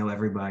know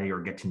everybody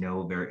or get to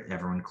know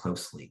everyone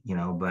closely,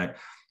 but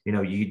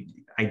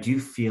I do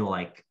feel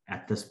like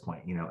at this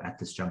point, at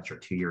this juncture,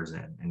 2 years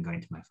in and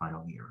going to my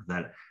final year,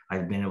 that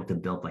I've been able to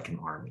build like an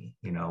army,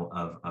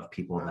 of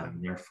people that are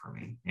there for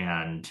me.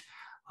 And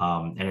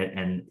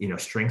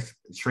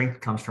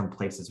strength comes from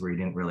places where you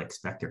didn't really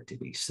expect there to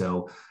be.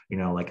 So,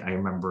 like I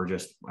remember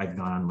I've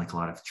gone on like a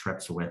lot of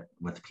trips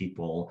with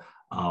people,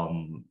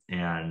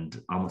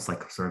 and almost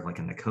like sort of like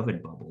in the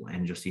COVID bubble,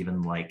 and just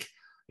even like,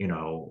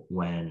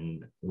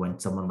 when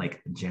someone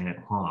like Janet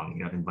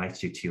Huang,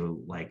 invites you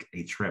to like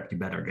a trip, you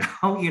better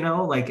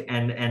go, like,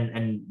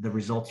 and the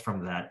results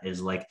from that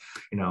is like,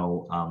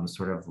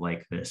 sort of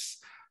like this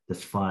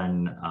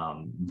fun,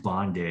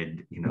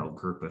 bonded,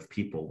 group of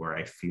people where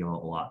I feel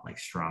a lot like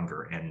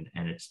stronger, and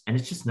it's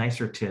just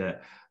nicer to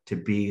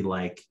be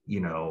like,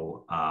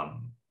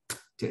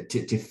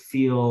 to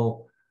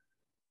feel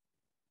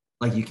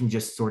like you can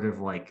just sort of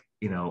like,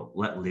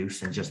 let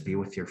loose and just be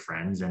with your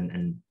friends,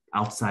 and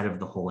outside of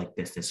the whole like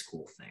business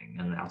school thing,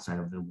 and outside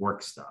of the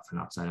work stuff, and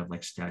outside of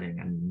like studying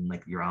and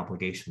like your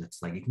obligation,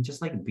 it's like you can just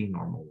like be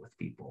normal with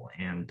people.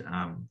 And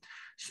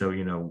so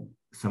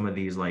some of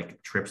these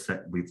like trips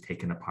that we've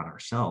taken upon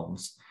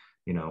ourselves,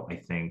 I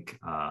think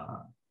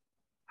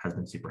has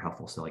been super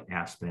helpful. So like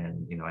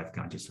Aspen, I've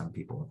gone to some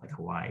people with like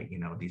Hawaii,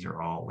 these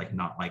are all like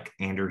not like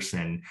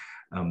Anderson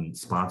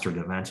sponsored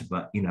events,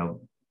 but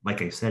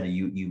like I said,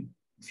 you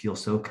feel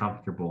so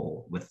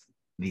comfortable with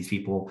these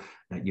people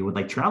that you would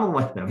like travel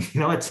with them.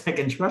 It's like,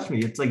 and trust me,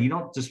 it's like you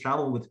don't just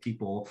travel with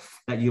people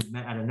that you've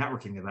met at a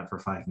networking event for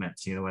 5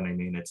 minutes. You know what I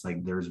mean? It's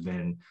like there's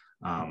been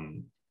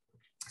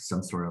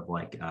some sort of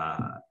like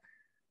a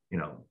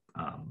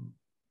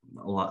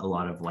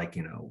lot of like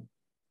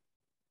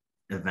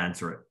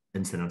events or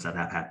incidents that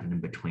have happened in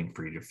between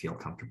for you to feel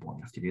comfortable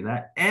enough to do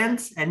that, and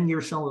you're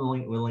still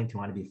willing to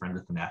want to be friends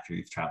with them after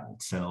you've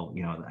traveled. So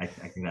I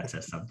think that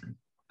says something.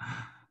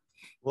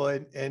 Well,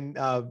 and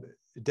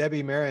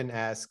Debbie Marin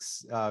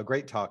asks,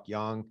 great talk,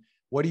 Yong.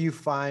 What do you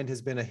find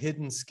has been a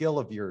hidden skill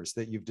of yours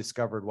that you've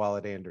discovered while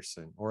at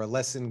Anderson, or a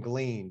lesson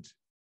gleaned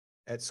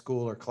at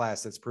school or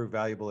class that's proved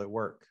valuable at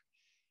work?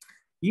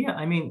 Yeah,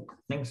 I mean,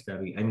 thanks,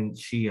 Debbie. I mean,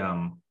 she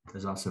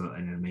is also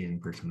an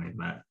amazing person I've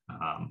met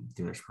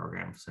through this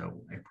program,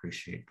 so I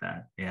appreciate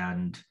that.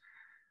 And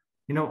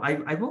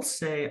I will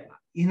say,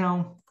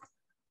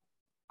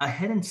 a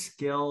hidden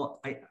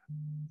skill,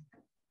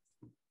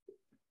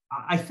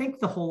 I think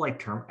the whole like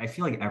term, I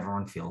feel like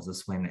everyone feels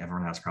this way, and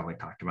everyone has probably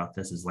talked about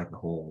this, is like the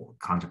whole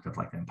concept of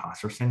like the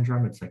imposter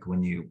syndrome. It's like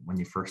when you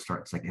first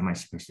start, it's like, am I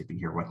supposed to be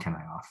here? What can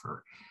I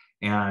offer?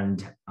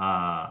 And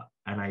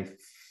I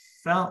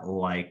felt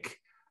like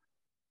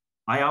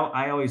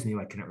I always knew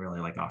I couldn't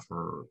really like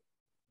offer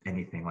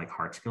anything like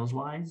hard skills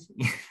wise,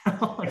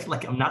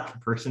 like I'm not the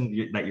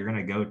person that you're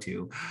going to go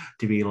to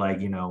be like,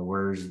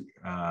 where's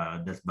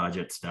this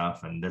budget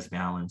stuff and this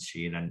balance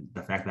sheet, and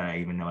the fact that I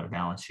even know what a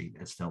balance sheet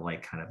is still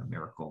like kind of a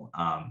miracle.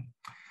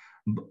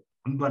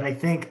 But I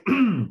think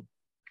one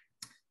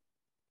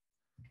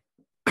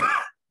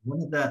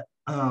of the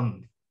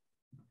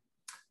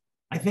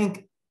I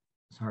think,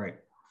 sorry,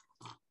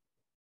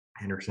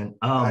 Anderson.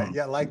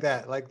 Yeah, like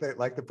that, like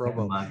the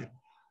promo.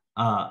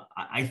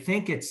 I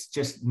think it's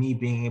just me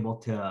being able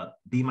to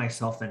be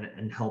myself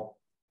and help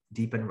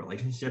deepen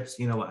relationships.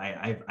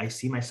 I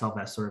see myself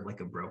as sort of like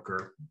a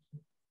broker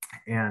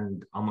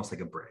and almost like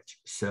a bridge.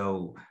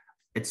 So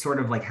it's sort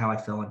of like how I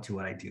fell into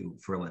what I do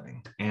for a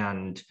living.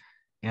 And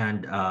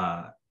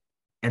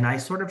I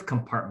sort of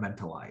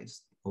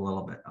compartmentalized a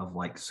little bit of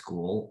like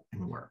school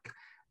and work.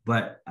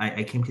 But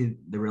I came to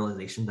the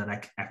realization that I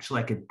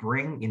could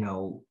bring,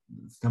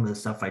 some of the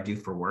stuff I do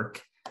for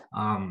work,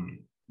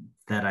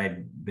 that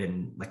I've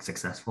been like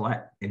successful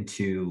at,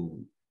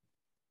 into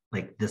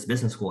like this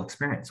business school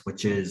experience,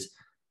 which is,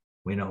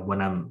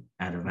 when I'm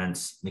at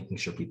events, making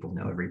sure people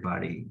know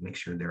everybody, make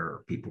sure there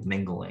are people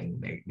mingling,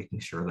 making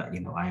sure that,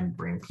 I'm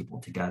bringing people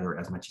together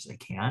as much as I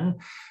can.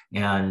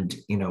 And,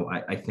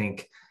 I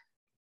think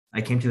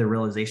I came to the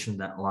realization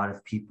that a lot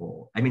of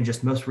people, I mean,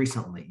 just most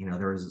recently,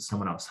 there was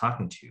someone I was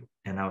talking to,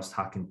 and I was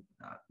talking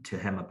to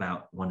him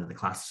about one of the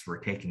classes we're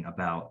taking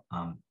about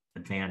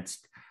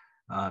advanced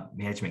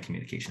management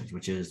communications,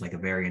 which is like a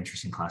very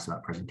interesting class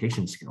about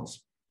presentation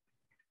skills.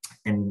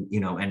 And,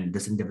 and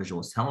this individual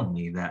was telling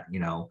me that,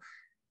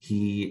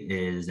 he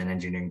is an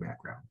engineering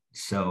background.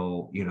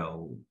 So,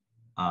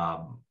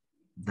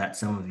 that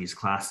some of these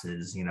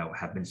classes,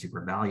 have been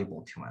super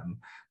valuable to him.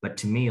 But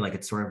to me, like,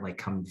 it sort of like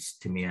comes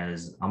to me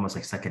as almost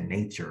like second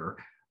nature,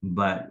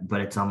 but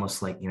it's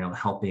almost like,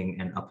 helping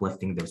and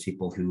uplifting those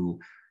people who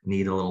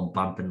need a little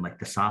bump in like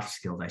the soft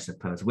skills, I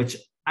suppose, which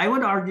I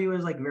would argue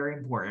is like very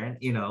important,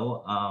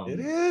 It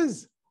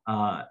is.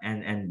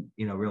 And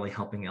really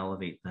helping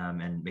elevate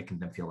them and making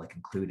them feel like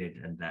included,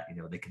 and that,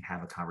 they can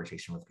have a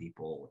conversation with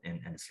people in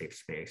a safe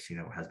space,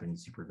 has been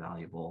super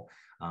valuable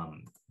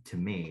to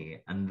me.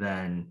 And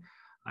then,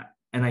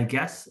 and I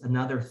guess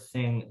another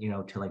thing,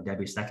 to like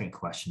Debbie's second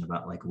question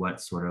about like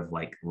what sort of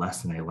like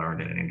lesson I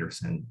learned at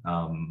Anderson,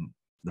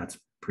 that's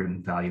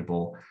proven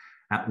valuable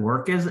at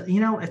work is,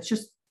 it's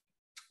just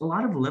a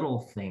lot of little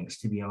things,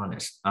 to be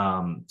honest.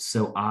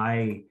 So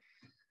I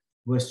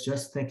was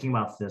just thinking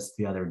about this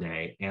the other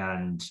day,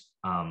 and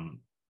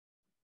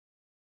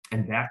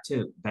back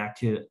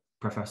to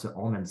Professor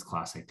Ullman's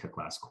class I took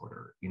last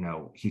quarter.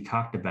 He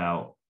talked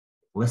about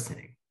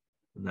listening,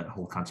 that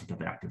whole concept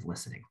of active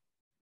listening.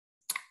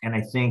 And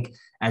I think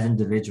as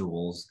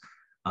individuals,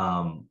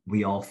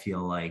 we all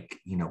feel like,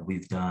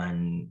 we've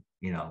done,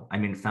 I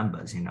mean,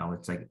 FEMBAs,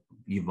 it's like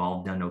you've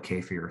all done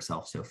okay for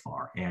yourself so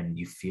far, and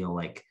you feel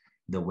like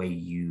the way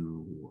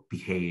you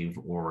behave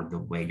or the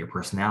way your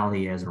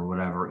personality is or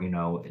whatever,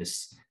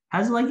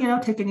 has like,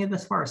 taken you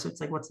this far. So it's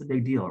like, what's the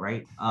big deal,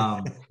 right?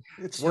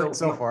 It's worked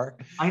so far.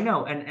 I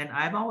know. And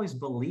I've always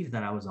believed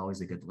that I was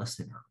always a good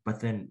listener, but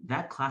then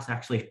that class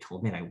actually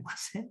told me I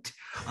wasn't.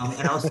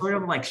 And I was sort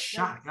of like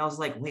shocked. I was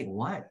like, wait,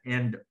 what?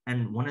 And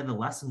one of the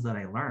lessons that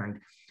I learned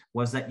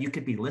was that you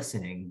could be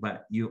listening,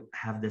 but you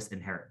have this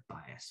inherent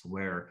bias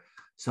where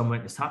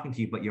someone is talking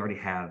to you, but you already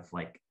have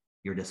like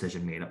your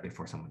decision made up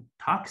before someone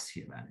talks to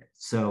you about it.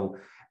 So,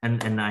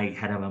 and I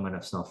had a moment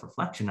of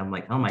self-reflection. I'm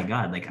like, oh my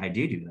God, like I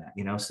do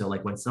that, So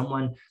like when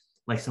someone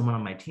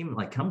on my team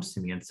like comes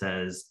to me and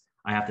says,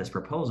 I have this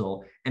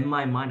proposal, in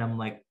my mind, I'm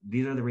like,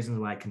 these are the reasons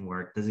why I can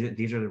work.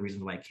 These are the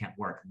reasons why I can't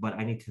work, but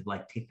I need to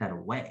like take that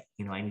away.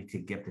 I need to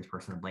give this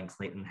person a blank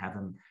slate and have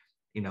them,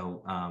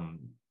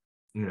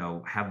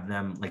 have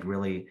them like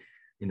really,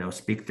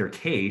 speak their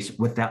case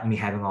without me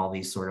having all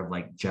these sort of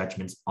like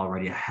judgments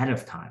already ahead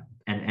of time.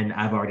 And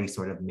I've already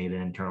sort of made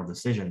an internal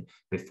decision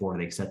before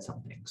they said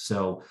something.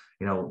 So,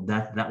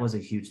 that was a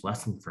huge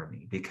lesson for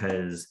me,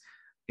 because,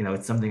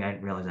 it's something I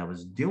didn't realize I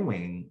was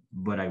doing,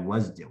 but I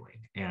was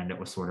doing. And it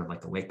was sort of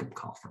like a wake-up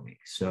call for me.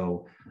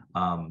 So,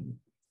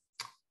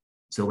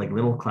 so like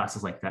little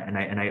classes like that. And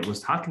I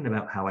was talking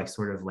about how I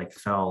sort of like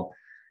fell,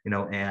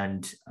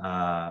 and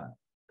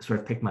sort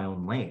of picked my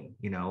own lane,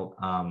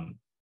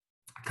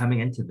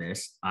 coming into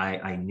this,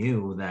 I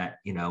knew that,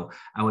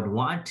 I would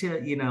want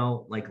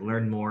to, like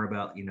learn more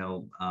about,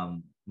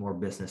 more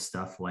business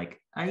stuff. Like,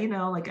 I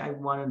want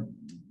to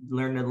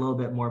learn a little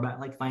bit more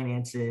about like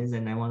finances,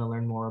 and I want to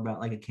learn more about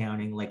like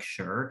accounting, like,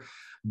 sure.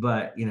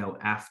 But,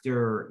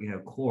 after,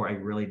 core, I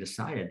really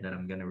decided that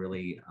I'm going to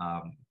really,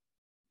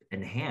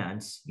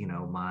 enhance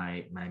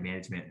my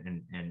management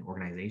and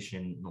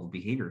organizational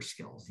behavior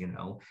skills,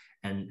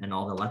 and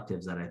all the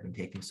electives that I've been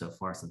taking so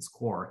far since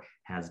core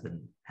has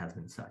been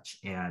such.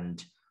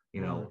 And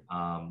you know,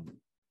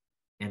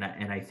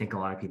 and I think a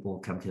lot of people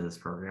come to this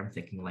program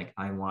thinking like,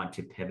 I want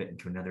to pivot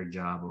into another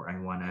job, or I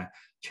want to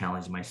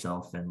challenge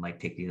myself and like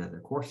take these other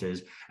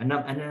courses. And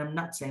I'm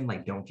not saying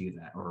like, don't do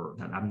that, or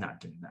that I'm not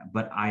doing that,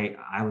 but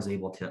I was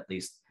able to at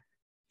least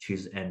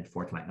choose and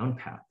forge my own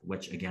path,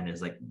 which again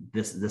is like,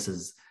 this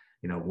is,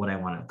 you know, what I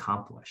want to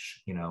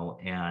accomplish, you know,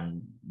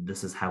 and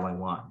this is how I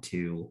want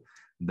to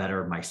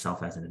better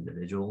myself as an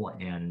individual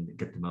and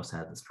get the most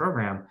out of this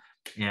program.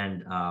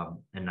 And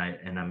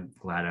I'm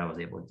glad I was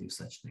able to do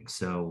such things.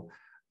 So,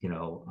 you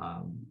know,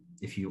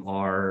 if you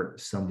are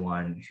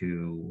someone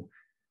who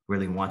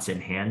really wants to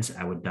enhance,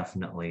 I would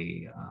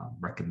definitely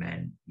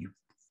recommend you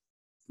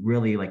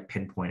really like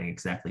pinpointing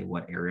exactly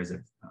what areas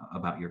of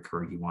about your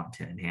career you want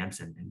to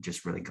enhance, and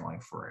just really going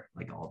for it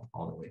like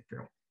all the way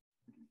through.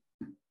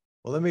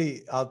 Well,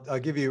 I'll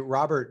give you,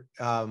 Robert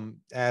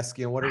ask,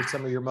 you know, what are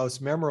some of your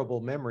most memorable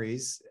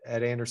memories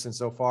at Anderson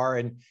so far?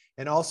 And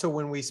also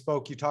when we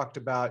spoke, you talked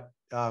about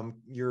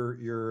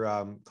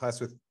your class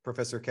with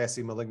Professor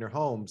Cassie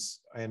Maligner-Holmes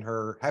and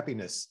her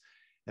happiness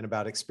and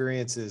about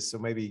experiences. So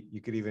maybe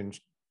you could even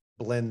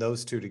blend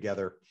those two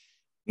together.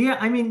 Yeah,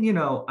 I mean, you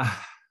know,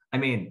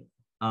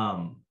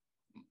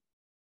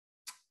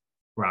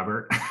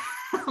 Robert,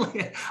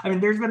 I mean,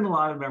 there's been a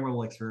lot of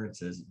memorable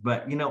experiences,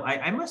 but you know,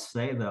 I must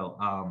say though,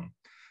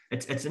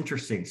 it's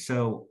interesting.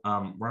 So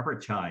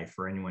Robert Chai,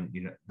 for anyone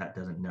that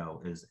doesn't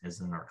know,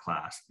 is in our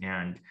class,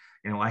 and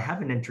you know, I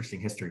have an interesting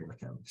history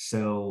with him.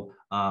 So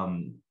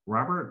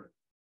Robert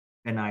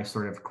and I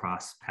sort of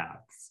crossed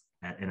paths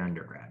in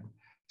undergrad.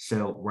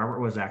 So Robert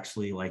was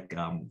actually like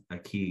a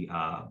key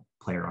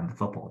player on the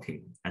football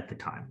team at the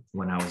time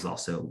when I was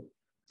also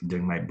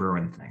doing my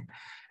Bruin thing,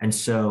 and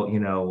so you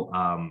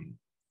know.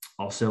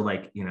 Also,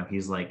 like, you know,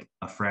 he's like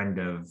a friend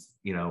of,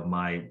 you know,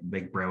 my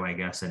big bro, I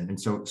guess. And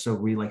so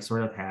we like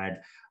sort of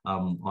had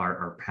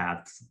our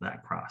paths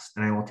that crossed.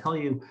 And I will tell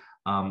you,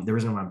 the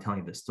reason why I'm telling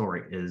you this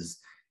story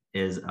is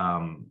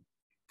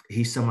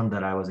he's someone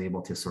that I was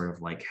able to sort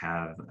of like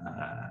have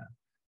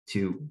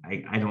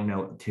I don't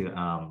know, to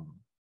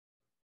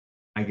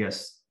I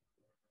guess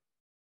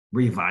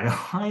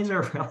revitalize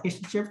our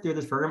relationship through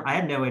this program. I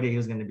had no idea he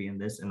was going to be in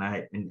this, and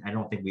I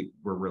don't think we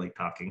were really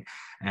talking.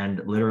 And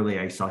literally,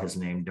 I saw his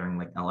name during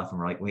like LF, and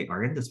we're like, "Wait,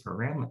 are you in this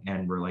program?"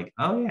 And we're like,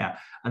 "Oh yeah."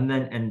 And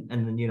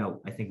then you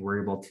know, I think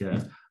we're able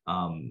to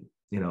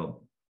you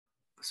know,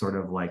 sort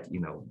of like,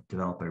 you know,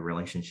 develop a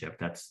relationship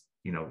that's,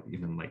 you know,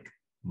 even like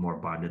more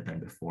bonded than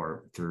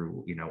before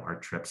through, you know, our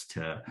trips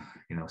to,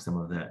 you know, some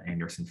of the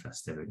Anderson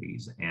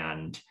festivities.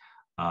 And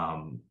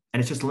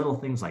it's just little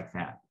things like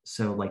that.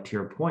 So like to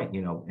your point,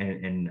 you know,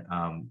 in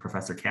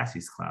Professor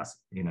Cassie's class,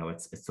 you know,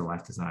 it's the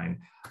life design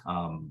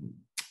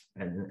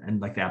and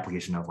like the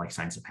application of like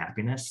science of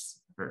happiness,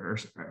 or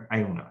I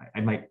don't know,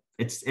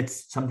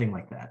 it's something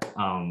like that.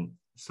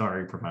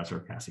 Sorry, Professor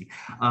Cassie.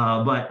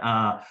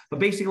 But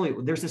basically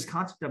there's this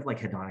concept of like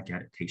hedonic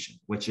adaptation,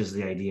 which is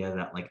the idea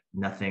that like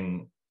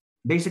nothing,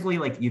 basically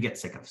like you get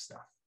sick of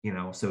stuff. You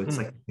know, so it's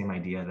like the same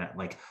idea that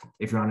like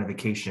if you're on a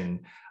vacation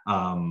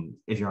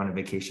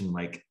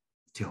like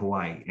to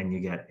Hawaii and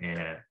you get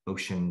an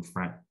ocean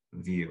front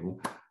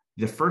view,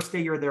 the first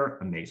day you're there,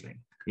 amazing,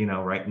 you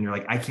know, right? And you're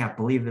like, I can't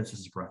believe this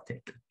is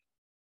breathtaking.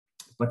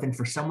 But then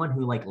for someone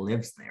who like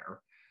lives there,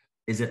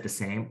 is it the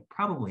same?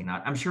 Probably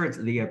not. I'm sure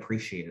they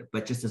appreciate it,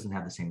 but just doesn't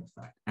have the same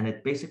effect. And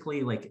it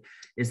basically like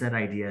is that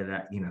idea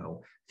that, you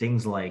know,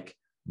 things like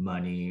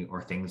money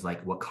or things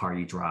like what car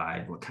you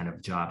drive, what kind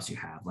of jobs you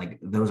have, like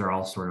those are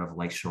all sort of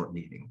like short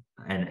leading,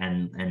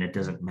 and it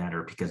doesn't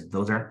matter because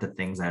those aren't the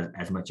things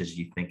as much as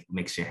you think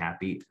makes you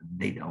happy.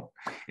 They don't.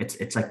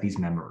 It's like these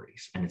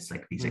memories, and it's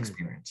like these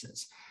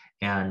experiences,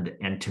 and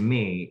to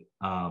me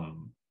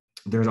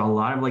there's a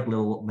lot of like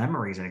little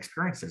memories and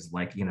experiences,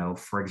 like, you know,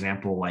 for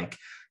example, like,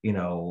 you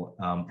know,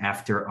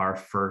 after our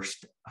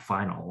first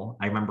final,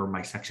 I remember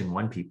my section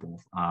 1 people,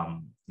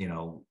 you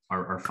know,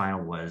 our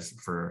final was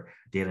for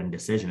data and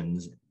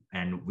decisions,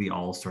 and we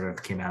all sort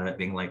of came out of it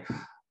being like,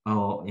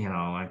 oh, you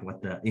know, like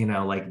what the, you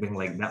know, like being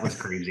like, that was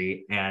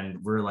crazy.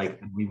 And we're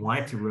like, we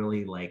wanted to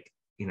really like,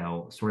 you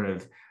know, sort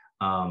of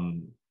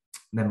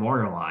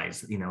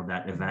memorialize, you know,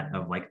 that event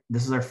of like,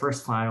 this is our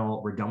first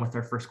final, we're done with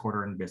our first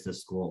quarter in business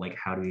school, like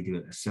how do we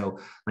do this? So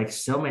like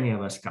so many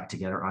of us got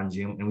together on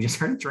Zoom and we just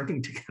started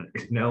drinking together,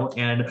 you know,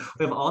 and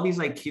we have all these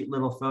like cute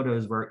little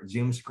photos where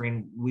Zoom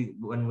screen,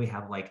 when we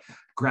have like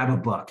grab a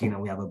book, you know,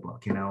 we have a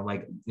book, you know,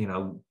 like, you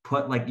know,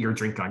 put like your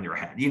drink on your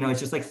head, you know, it's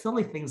just like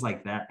silly things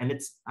like that. And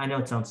I know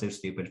it sounds so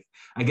stupid,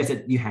 I guess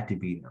you had to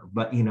be there,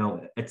 but you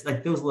know, it's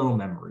like those little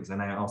memories.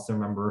 And I also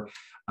remember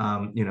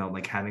you know,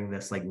 like having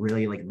this like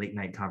really like late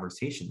night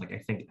conversation. Like I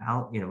think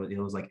you know, it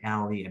was like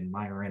Allie and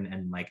Myron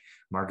and like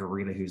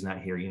Margarita, who's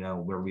not here, you know,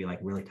 where we like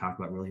really talk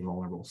about really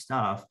vulnerable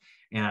stuff.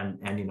 And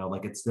you know,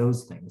 like it's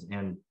those things,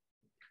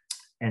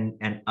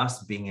 and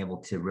us being able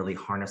to really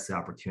harness the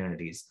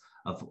opportunities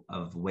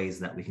of ways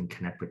that we can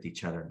connect with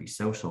each other and be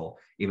social,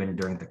 even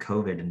during the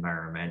COVID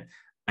environment,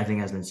 I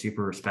think has been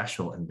super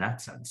special in that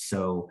sense.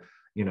 So,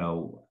 you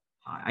know,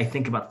 I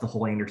think about the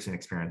whole Anderson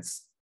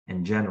experience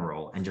in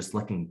general. And just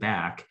looking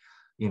back,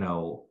 you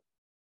know,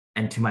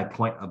 and to my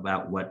point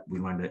about what we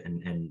learned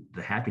in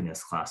the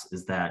happiness class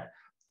is that,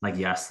 like,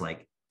 yes,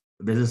 like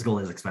business school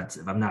is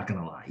expensive. I'm not going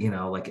to lie, you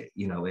know, like,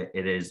 you know, it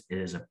is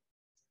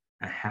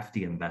a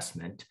hefty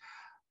investment,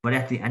 but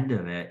at the end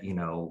of it, you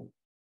know,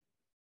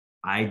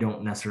 I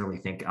don't necessarily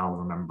think I'll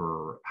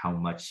remember how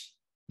much,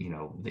 you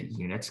know, the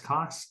units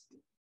cost.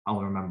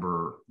 I'll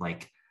remember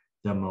like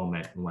the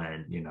moment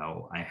when, you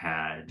know, I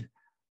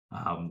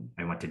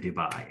went to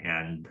Dubai,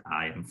 and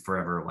I am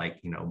forever like,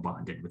 you know,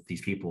 bonded with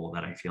these people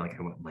that I feel like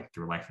I went like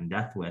through life and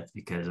death with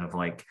because of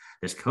like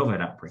this COVID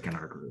outbreak in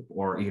our group,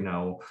 or, you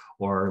know,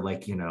 or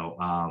like, you know,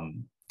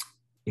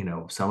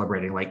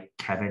 celebrating like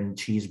Kevin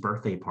Chee's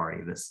birthday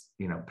party this,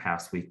 you know,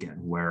 past weekend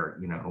where,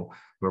 you know,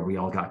 where we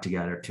all got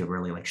together to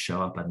really like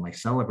show up and like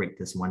celebrate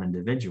this one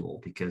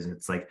individual, because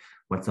it's like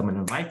when someone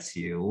invites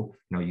you,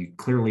 you know, you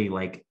clearly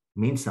like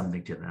mean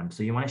something to them.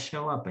 So you want to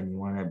show up and you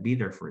want to be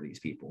there for these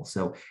people.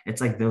 So it's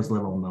like those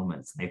little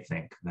moments, I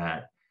think,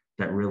 that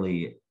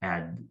really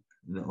add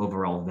the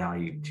overall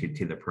value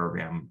to the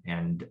program.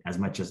 And as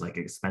much as like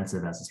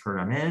expensive as this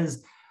program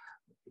is,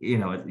 you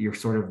know, you're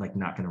sort of like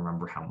not going to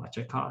remember how much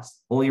it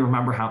costs. Well, you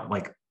remember how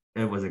like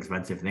it was an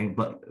expensive thing,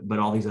 but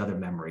all these other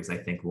memories, I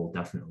think, will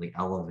definitely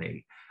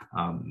elevate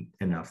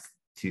enough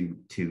to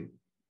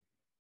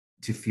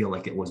feel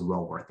like it was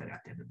well worth it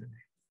at the end of the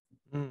day.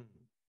 Mm.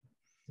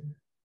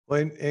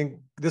 Well, and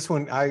this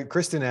one,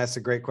 Kristen asked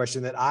a great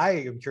question that I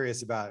am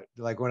curious about.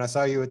 Like when I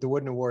saw you at the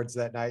Wooden Awards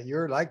that night,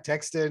 you're like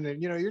texting,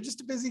 and you know, you're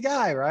just a busy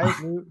guy, right?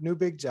 new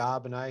big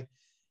job, and I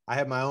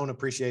have my own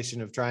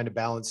appreciation of trying to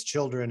balance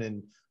children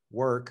and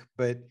work.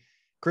 But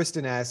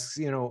Kristen asks,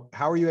 you know,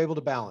 how are you able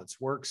to balance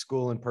work,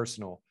 school, and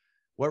personal?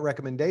 What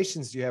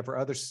recommendations do you have for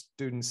other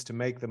students to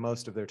make the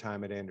most of their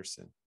time at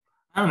Anderson?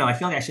 I don't know. I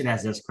feel like I should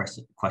ask this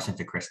question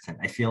to Kristen.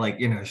 I feel like,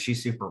 you know,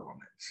 she's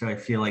Superwoman. So I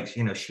feel like,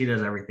 you know, she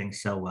does everything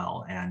so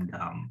well, and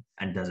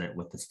does it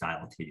with the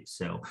style too.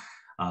 So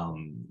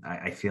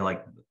I feel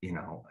like, you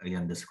know,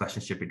 again, this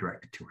question should be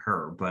directed to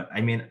her. But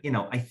I mean, you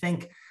know, I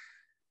think,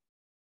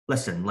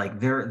 listen, like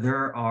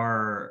there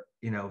are,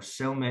 you know,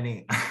 so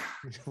many.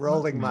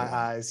 Rolling my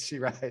eyes, she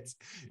writes.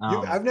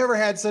 I've never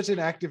had such an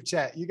active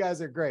chat. You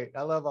guys are great.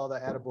 I love all the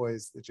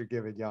attaboys that you're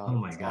giving y'all. Oh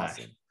my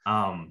gosh.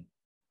 Awesome.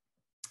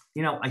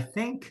 You know, I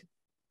think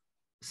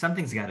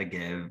something's got to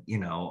give. You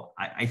know,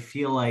 I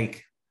feel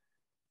like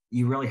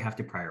you really have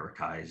to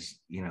prioritize,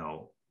 you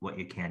know, what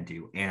you can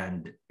do.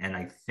 And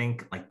I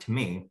think, like, to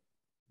me,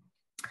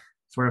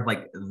 sort of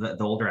like the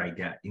older I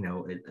get, you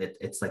know,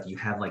 it's like you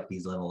have like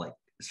these little like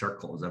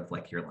circles of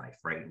like your life,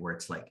 right? Where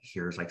it's like,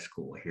 here's like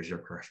school, here's your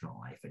personal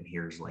life, and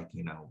here's like,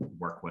 you know,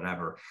 work,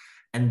 whatever.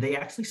 And they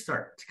actually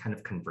start to kind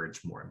of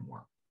converge more and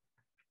more.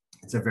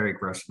 It's a very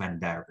gross Venn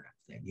diagram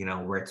thing, you know,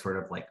 where it's sort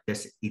of like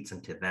this eats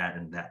into that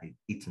and that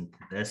eats into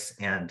this.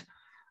 And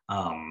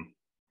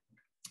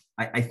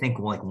I think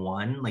like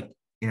one, like,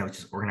 you know,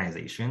 just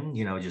organization,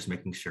 you know, just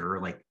making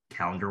sure like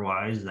calendar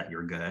wise that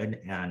you're good.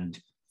 And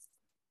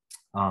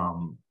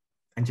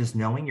just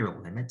knowing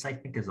your limits, I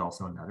think, is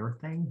also another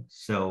thing.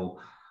 So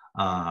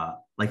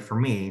like for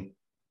me,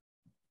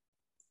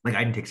 like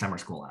I didn't take summer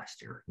school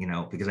last year, you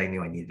know, because I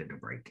knew I needed a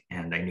break,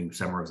 and I knew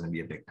summer was going to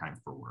be a big time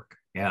for work.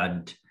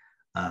 And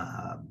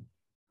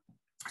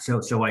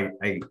so I,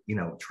 you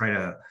know, try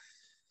to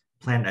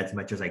plan as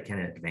much as I can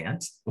in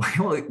advance.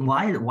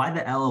 Why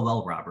the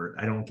LOL, Robert?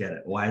 I don't get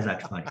it. Why is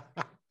that funny?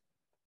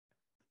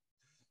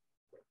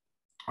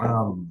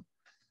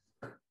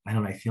 I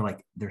don't know. I feel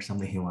like there's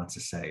something he wants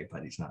to say,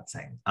 but he's not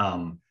saying.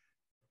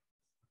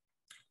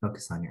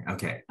 Focus on your,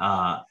 okay.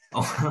 Oh,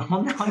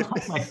 no, I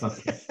lost my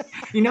focus.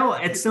 You know,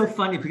 it's so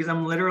funny because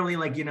I'm literally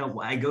like, you know,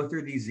 I go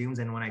through these Zooms,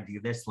 and when I do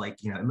this,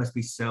 like, you know, it must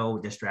be so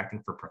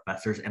distracting for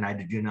professors, and I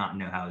do not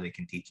know how they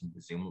can teach in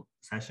the Zoom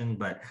session,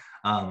 but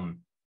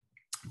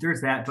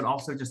there's that. But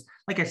also, just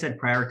like I said,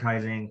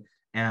 prioritizing.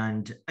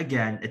 And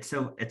again, it's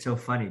so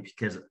funny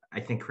because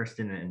I think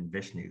Kristen and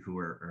Vishnu, who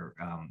are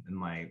in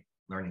my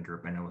learning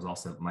group, and it was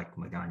also Mike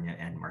Magana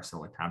and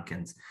Marcella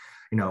Tompkins,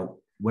 you know,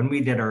 when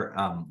we did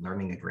our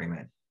learning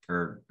agreement,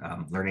 or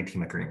learning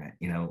team agreement,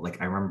 you know,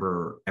 like I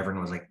remember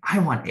everyone was like, I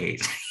want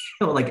A's.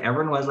 You know, like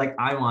everyone was like,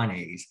 I want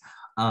A's.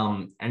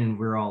 And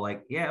we're all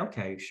like, yeah,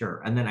 okay,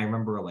 sure. And then I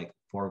remember like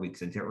 4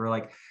 weeks into it, we're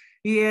like,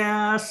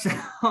 yeah, so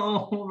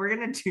we're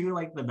gonna do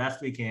like the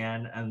best we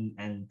can,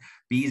 and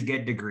B's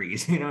get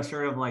degrees, you know,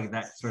 sort of like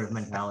that sort of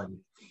mentality.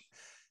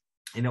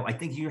 You know, I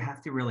think you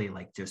have to really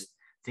like just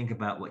think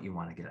about what you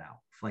want to get out.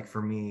 Like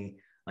for me,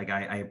 like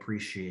I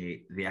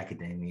appreciate the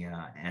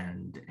academia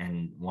and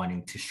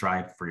wanting to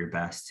strive for your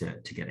best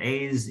to get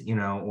A's, you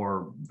know,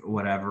 or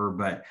whatever.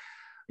 But,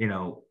 you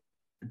know,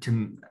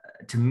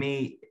 to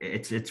me,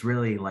 it's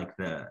really like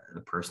the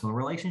personal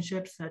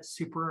relationships that's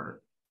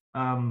super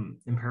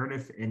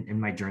imperative in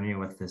my journey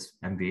with this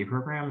MBA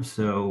program.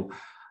 So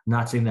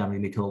not saying that I'm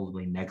going to be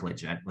totally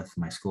negligent with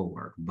my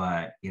schoolwork,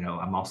 but, you know,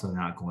 I'm also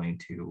not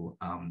going to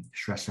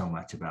stress so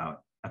much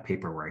about a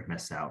paper where I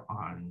miss out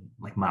on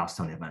like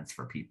milestone events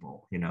for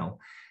people, you know.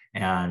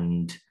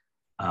 And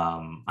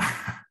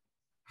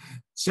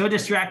So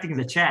distracting,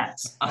 the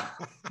chats.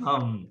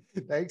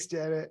 Thanks,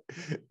 Janet.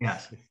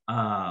 Yes.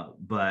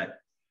 But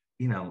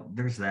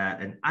there's that.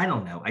 And I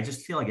don't know. I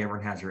just feel like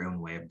everyone has their own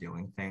way of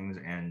doing things,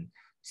 and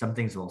some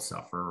things will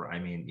suffer. I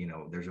mean,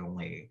 there's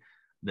only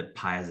the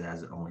pie is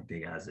as only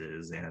big as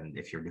is. And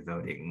if you're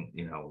devoting,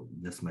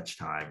 this much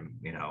time,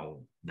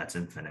 that's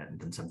infinite,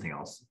 and then something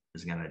else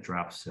is going to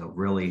drop. So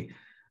really,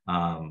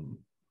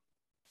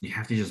 you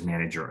have to just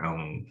manage your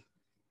own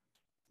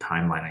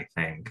timeline, I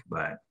think,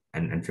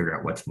 and figure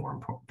out what's more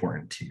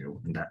important to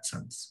you in that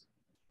sense.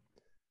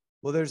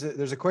 Well, there's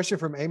a question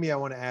from Amy I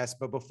want to ask,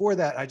 but before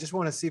that, I just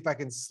want to see if I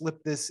can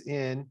slip this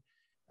in.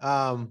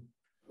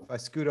 If I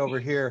scoot over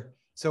here.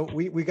 So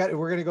we're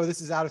going to go,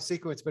 this is out of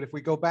sequence, but if we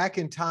go back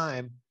in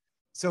time,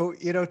 so,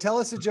 tell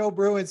us a Joe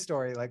Bruin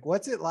story. Like,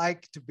 what's it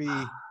like to be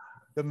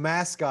the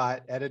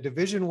mascot at a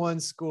Division I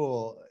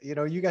school?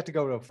 You got to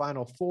go to a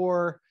Final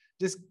Four.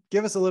 Just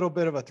give us a little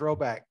bit of a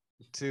throwback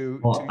to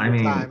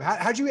your time.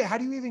 How do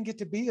you even get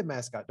to be a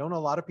mascot? Don't a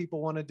lot of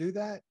people want to do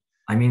that?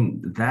 I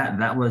mean,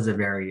 that was a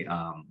very,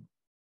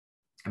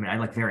 I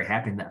look very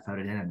happy in that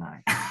photo, didn't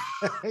I?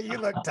 You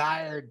look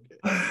tired.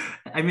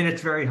 I mean,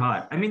 it's very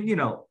hot. I mean,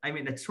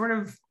 it's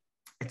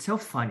so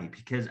funny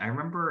because I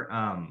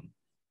remember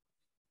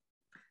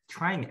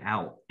trying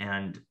out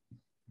and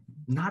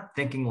not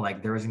thinking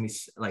like there was going to be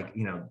like,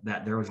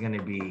 that there was going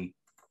to be,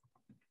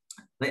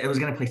 it was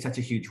going to play such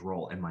a huge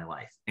role in my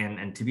life.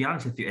 And to be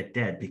honest with you, it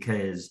did,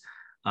 because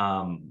when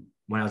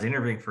I was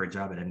interviewing for a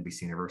job at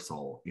NBC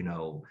Universal,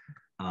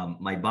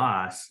 my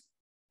boss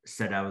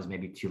said I was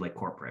maybe too like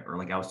corporate, or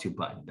like I was too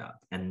buttoned up,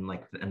 and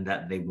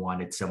that they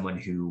wanted someone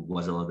who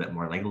was a little bit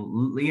more like,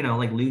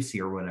 like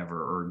Lucy or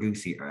whatever, or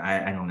Goosey, or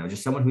I don't know,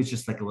 just someone who's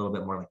just like a little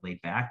bit more like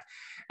laid back.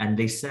 And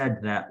they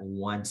said that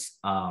once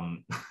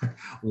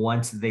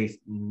they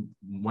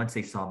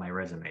saw my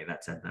resume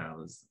that said that I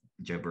was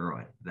Joe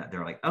Bruin, that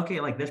they're like,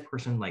 okay, like this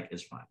person like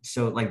is fine.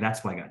 So like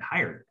that's why I got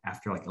hired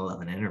after like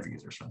 11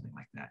 interviews or something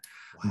like that.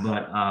 Wow.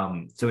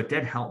 But so it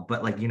did help.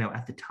 But like,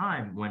 at the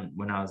time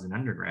when I was an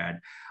undergrad,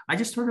 I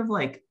just sort of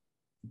like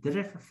did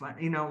it for fun.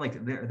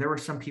 Like there were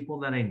some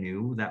people that I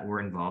knew that were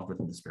involved with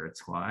the Spirit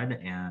Squad,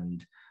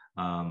 and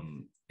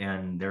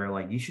they're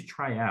like, you should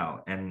try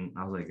out. And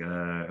I was like,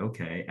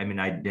 okay. I mean,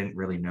 I didn't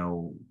really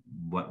know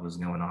what was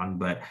going on,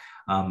 but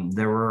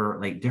there were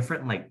like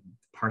different like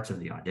parts of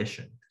the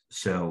audition.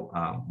 So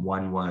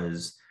one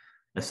was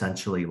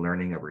essentially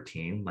learning a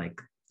routine,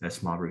 like a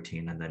small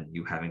routine, and then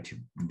you having to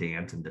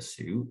dance in the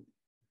suit.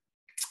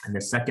 And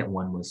the second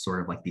one was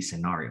sort of like these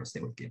scenarios they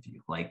would give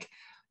you, like,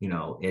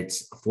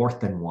 it's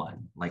 4th and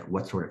 1, like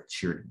what sort of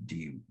cheer do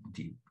you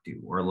do?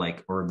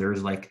 Or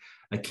there's like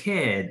a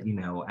kid,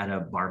 at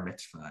a bar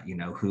mitzvah,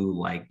 who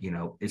like,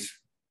 is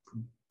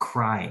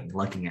crying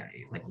looking at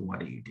you, like what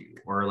do you do?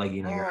 Or like,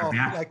 you're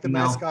like the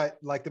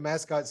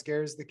mascot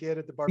scares the kid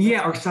at the bar.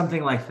 Yeah, or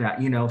something like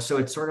that, so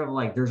it's sort of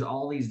like there's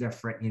all these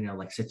different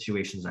like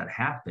situations that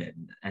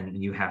happen,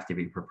 and you have to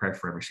be prepared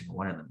for every single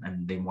one of them.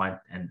 And they want,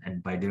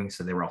 and by doing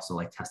so, they were also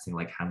like testing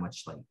like how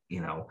much like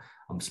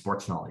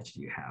sports knowledge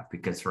do you have,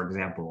 because for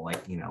example,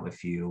 like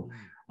if you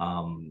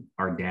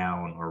are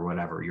down or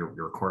whatever,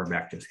 your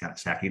quarterback just got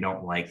sacked, you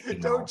don't like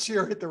don't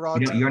cheer at the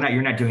wrong time.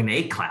 You're not doing an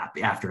A clap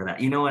after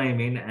that, you know what I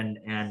mean? And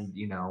and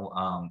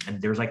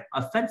there's like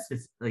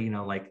offensive,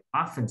 like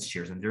offense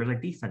cheers, and there's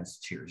like defense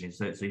cheers,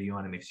 so you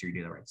want to make sure you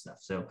do the right stuff.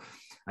 So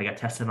I got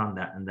tested on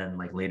that, and then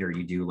like later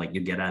you do like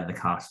you get out of the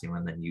costume,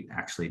 and then you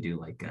actually do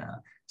like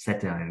a sit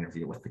down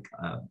interview with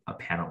a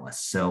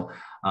panelist. So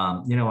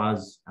I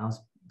was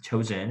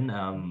chosen,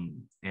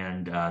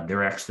 and there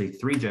are actually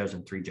 3 Joes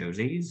and 3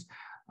 Josies.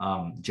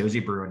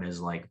 Josie Bruin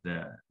is like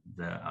the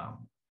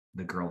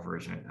girl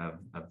version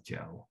of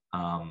Joe.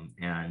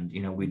 And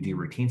we do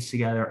routines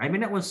together. I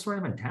mean, it was sort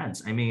of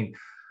intense. I mean,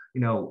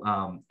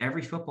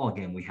 every football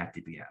game we had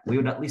to be at, we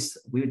would at least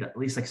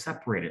like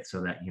separate it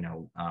so that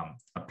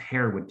a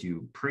pair would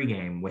do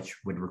pregame, which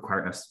would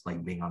require us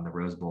like being on the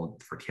Rose Bowl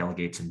for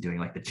tailgates and doing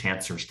like the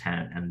Chancellor's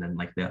tent, and then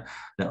like the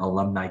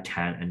alumni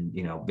tent, and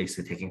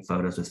basically taking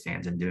photos with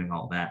fans and doing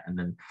all that, and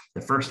then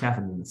the first half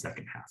and then the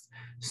second half.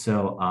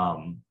 So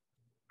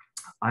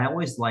I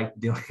always liked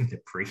doing the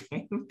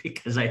pregame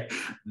because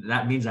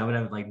that means I would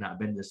have like not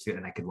been in the suit,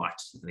 and I could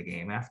watch the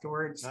game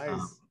afterwards.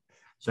 Nice.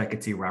 So I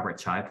could see Robert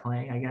Chai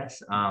playing, I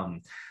guess.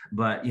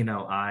 But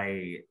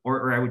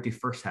I would do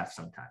first half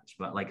sometimes.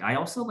 But like I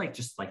also like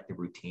just like the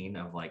routine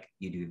of like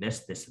you do this,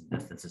 this, and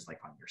this. This is like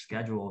on your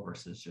schedule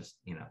versus just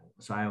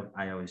So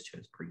I always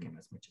chose pregame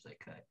as much as I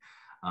could.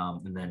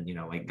 And then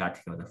I got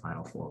to go to the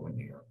Final Four one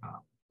year.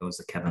 It was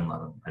the Kevin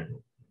Love and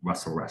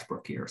Russell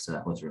Westbrook year, so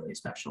that was really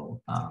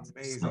special.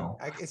 Amazing. So,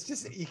 it's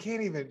just you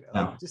can't even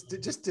no.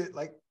 just to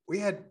like we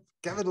had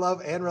Kevin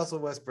Love and Russell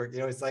Westbrook.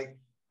 It's like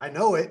I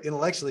know it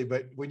intellectually,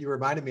 but when you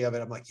reminded me of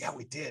it, I'm like, yeah,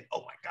 we did.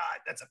 Oh my God,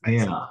 that's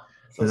amazing. Yeah,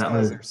 so those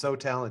guys are so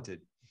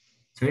talented.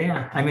 So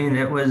yeah, I mean,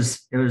 it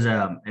was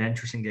an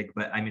interesting gig,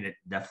 but I mean, it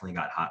definitely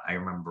got hot. I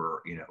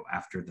remember,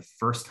 after the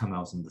first time I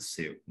was in the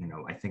suit,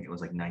 I think it was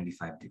like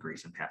 95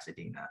 degrees in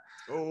Pasadena.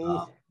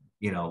 Oh.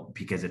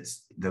 Because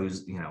it's the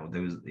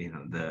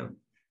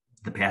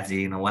the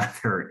Pasadena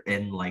weather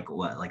in like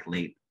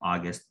late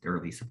August,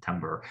 early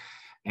September.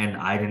 And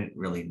I didn't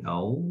really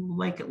know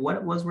like what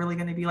it was really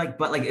going to be like,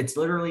 but like it's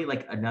literally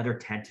like another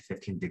 10 to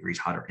 15 degrees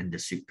hotter in the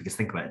suit, because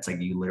think about it, it's like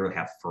you literally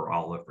have fur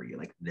all over you,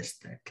 like this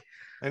thick.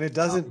 And it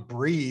doesn't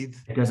breathe.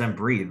 It doesn't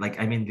breathe.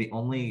 Like, I mean, the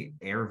only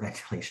air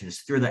ventilation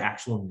is through the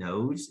actual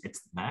nose.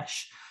 It's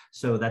mesh.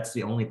 So that's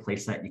the only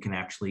place that you can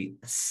actually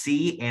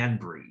see and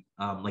breathe.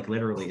 Like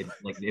literally,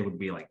 it would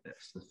be like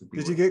this. This would be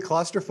Did you get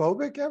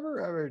claustrophobic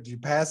ever? Or did you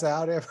pass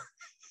out ever?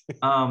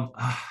 um,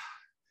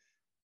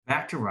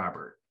 back to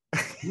Robert.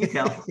 You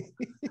know,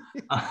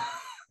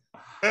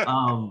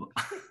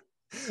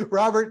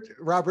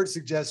 Robert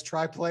suggests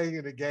try playing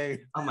in a game.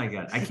 Oh my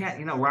God, I can't.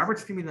 You know,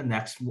 Robert's gonna be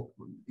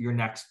your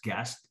next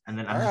guest, and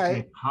then I'm just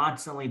gonna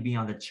constantly be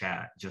on the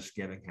chat, just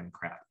giving him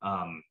crap.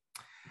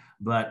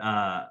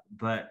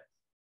 But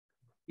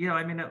you know,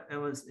 I mean, it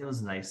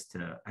was nice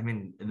to. I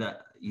mean,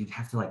 you'd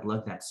have to like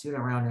lug that suit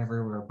around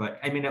everywhere, but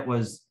I mean, there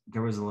was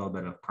a little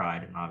bit of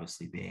pride in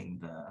obviously being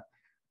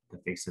the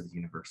face of the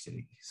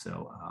university.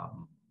 So,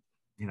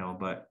 you know,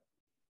 but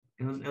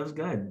it was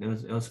good.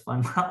 It was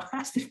fun while it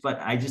lasted. But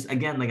I just,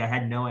 again, like I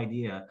had no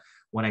idea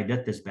when I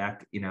did this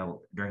back, you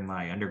know, during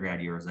my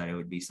undergrad years, that it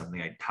would be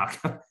something I'd talk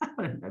about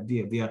and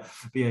be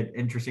an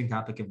interesting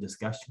topic of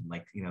discussion,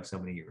 like, you know, so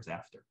many years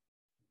after.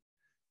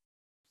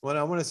 Well,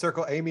 I want to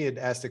circle. Amy had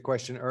asked a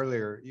question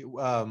earlier.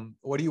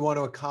 What do you want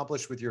to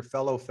accomplish with your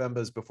fellow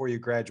FEMBAs before you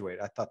graduate?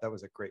 I thought that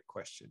was a great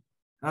question.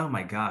 Oh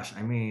my gosh.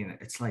 I mean,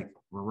 it's like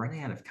we're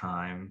running out of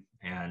time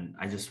and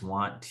I just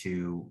want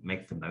to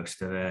make the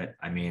most of it.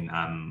 I mean,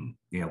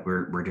 you know,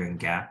 we're doing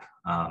GAP,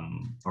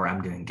 or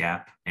I'm doing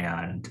GAP,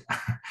 and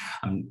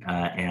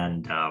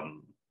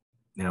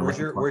you know,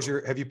 where's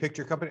your, have you picked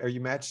your company? Are you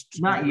matched?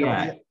 Not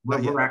yet. We're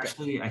okay.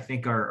 Actually, I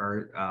think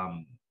our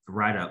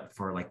write up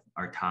for like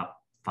our top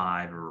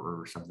 5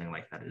 or something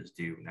like that is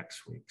due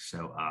next week.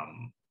 So,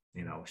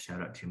 you know, shout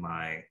out to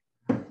my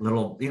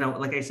little, you know,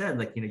 like I said,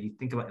 like, you know, you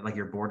think about like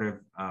your board of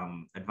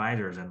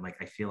advisors, and like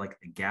I feel like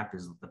the GAP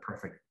is the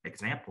perfect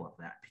example of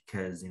that,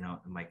 because, you know,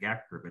 in my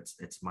GAP group,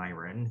 it's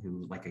Myron,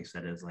 who, like I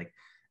said, is like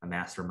a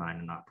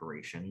mastermind in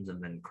operations,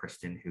 and then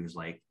Kristen, who's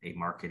like a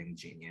marketing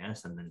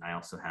genius, and then I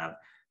also have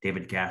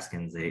David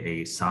Gaskins,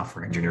 a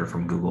software engineer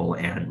from Google,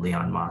 and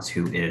Leon Moss,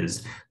 who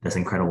is this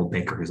incredible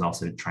banker who's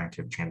also trying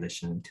to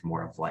transition into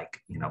more of like,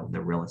 you know, the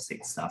real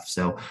estate stuff.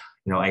 So,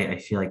 you know, I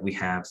feel like we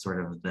have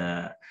sort of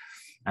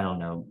I don't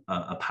know,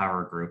 a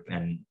power group,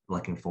 and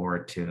looking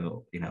forward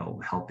to, you know,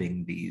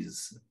 helping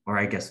these, or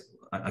I guess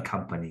a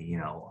company, you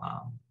know,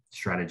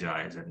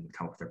 strategize and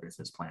come up with their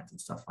business plans and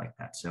stuff like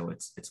that. So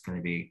it's going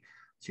to be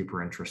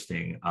super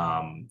interesting.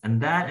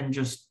 And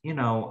just, you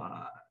know,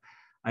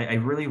 I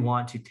really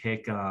want to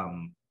take,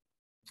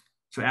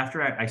 so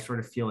after I sort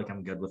of feel like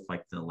I'm good with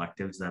like the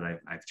electives that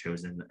I've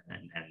chosen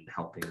and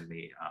helping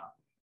me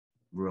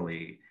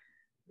really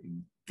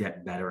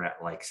get better at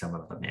like some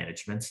of the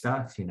management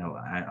stuff, you know,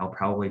 I'll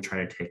probably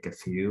try to take a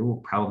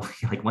few, probably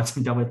like once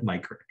I'm done with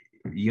my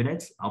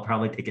units, I'll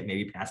probably take it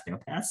maybe pass, no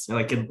pass, so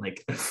I can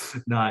like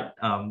not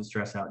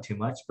stress out too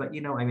much. But,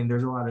 you know, I mean,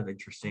 there's a lot of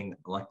interesting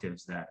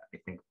electives that I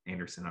think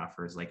Anderson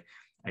offers. Like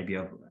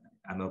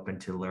I'm open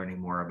to learning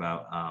more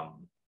about,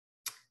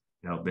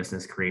 you know,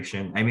 business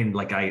creation. I mean,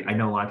 like I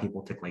know a lot of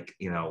people took like,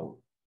 you know,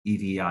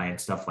 EVI and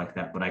stuff like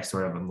that, but I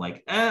sort of am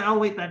like, I'll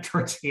wait that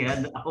towards the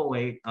end. I'll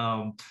wait.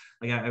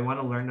 Like I want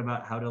to learn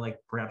about how to like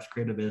perhaps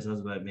create a business,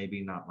 but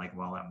maybe not like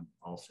while I'm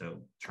also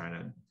trying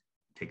to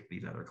take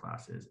these other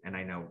classes. And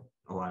I know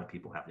a lot of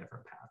people have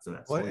different paths. So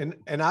that's well,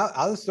 and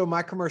I'll just throw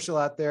my commercial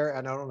out there,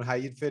 and I don't know how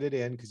you'd fit it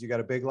in because you got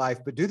a big life,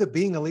 but do the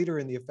Being a Leader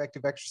in the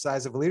Effective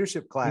Exercise of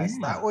Leadership class.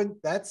 Yeah. That one,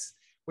 that's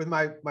with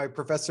my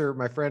professor,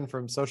 my friend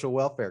from social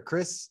welfare,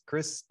 Chris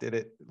did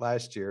it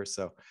last year.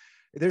 So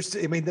there's,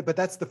 I mean, but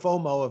that's the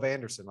FOMO of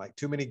Anderson, like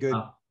too many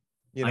good,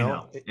 you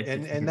know,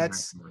 and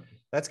that's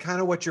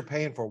kind of what you're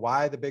paying for.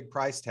 Why the big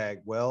price tag?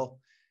 Well,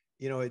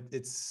 you know,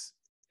 it's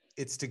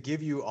to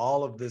give you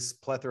all of this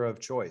plethora of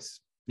choice.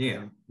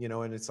 Yeah. And, you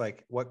know, and it's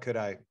like, what could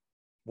I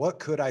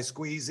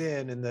squeeze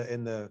in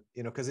the,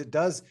 you know, cause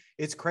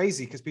it's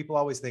crazy. Cause people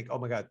always think, oh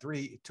my God,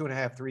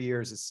 2.5, 3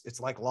 years. It's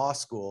like law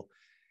school.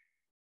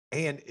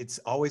 And it's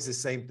always the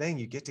same thing.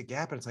 You get to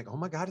GAP and it's like, oh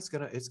my God, it's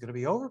going to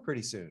be over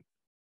pretty soon.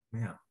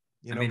 Yeah.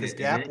 You know, because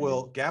GAP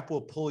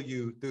will pull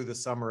you through the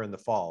summer and the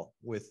fall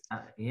with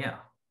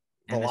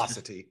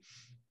velocity.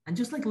 And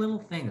just like little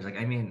things. Like,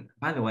 I mean,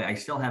 by the way, I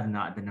still have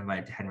not been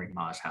invited to Henry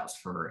Ma's house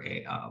for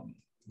a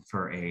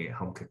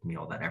home cooked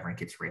meal that everyone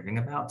keeps raving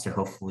about. So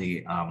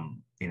hopefully,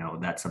 you know,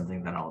 that's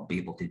something that I'll be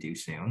able to do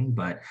soon.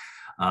 But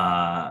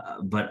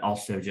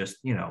also just,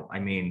 you know, I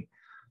mean,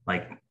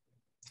 like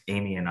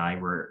Amy and I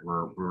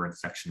were in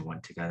section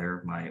 1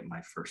 together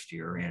my first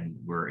year,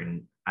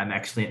 and I'm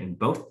actually in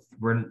both.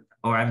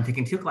 I'm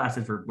taking 2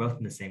 classes. We're both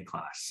in the same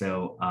class.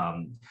 So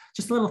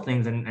just little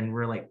things, and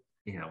we're like,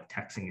 you know,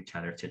 texting each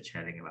other,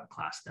 chit-chatting about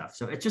class stuff.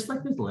 So it's just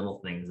like these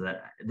little things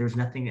that there's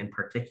nothing in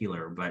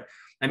particular, but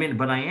I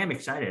am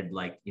excited,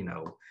 like, you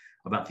know,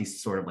 about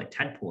these sort of like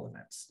tentpole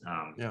events,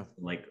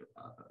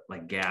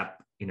 like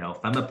GAP,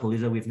 FEMBA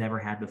Palooza we've never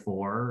had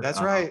before.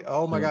 That's right.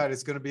 Oh my God,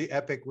 it's going to be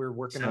epic. We're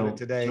working on it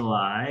today.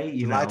 July,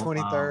 July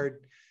 23rd.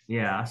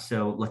 Yeah,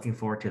 so looking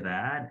forward to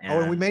that.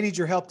 And we may need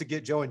your help to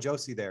get Joe and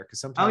Josie there because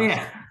sometimes. Oh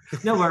yeah,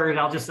 no worries.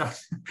 I'll just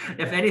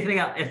if anything,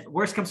 if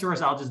worst comes to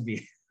worst, I'll just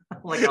be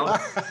like, and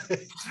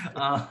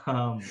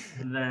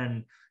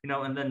then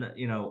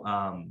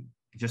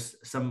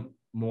just some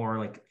more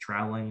like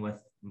traveling with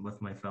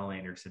my fellow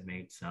Anderson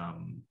mates,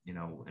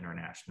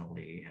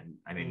 internationally. And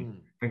I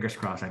mean, fingers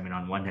crossed. I mean,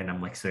 on one hand, I'm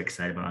like so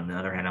excited, but on the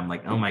other hand, I'm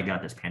like, oh my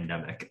God, this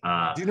pandemic.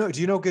 Do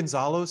you know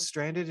Gonzalo's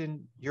stranded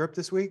in Europe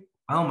this week?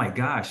 Oh my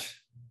gosh.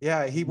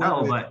 Yeah, he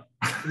went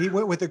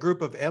with a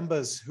group of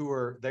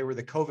FEMBAs they were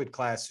the COVID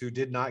class who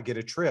did not get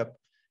a trip.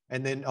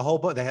 And then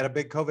they had a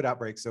big COVID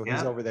outbreak. So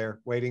he's over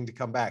there waiting to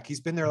come back. He's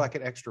been there like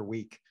an extra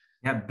week.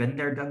 Yeah, been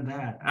there, done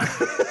that.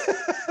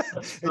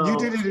 And you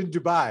did it in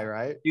Dubai,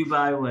 right?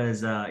 Dubai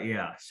was,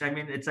 yeah. So, I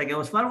mean, it's like, it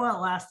was fun while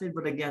it lasted,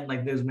 but again,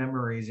 like those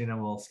memories,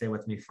 will stay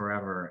with me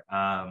forever.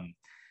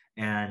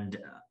 It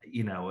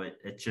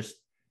just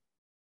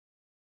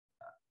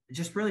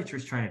really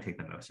just trying to take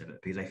the most of it,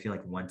 because I feel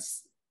like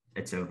once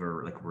it's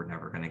over, like we're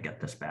never going to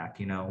get this back.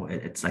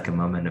 It's like a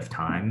moment of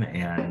time,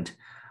 and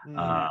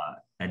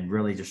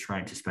really just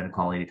trying to spend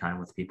quality time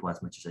with people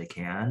as much as I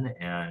can.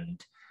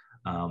 And,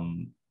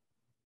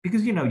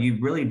 because, you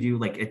really do,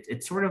 like,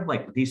 it's sort of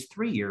like these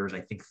 3 years,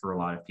 I think for a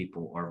lot of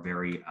people are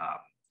very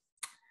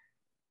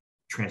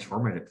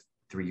transformative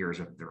 3 years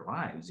of their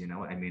lives.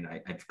 I mean,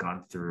 I've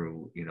gone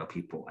through,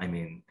 people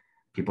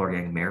are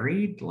getting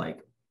married, like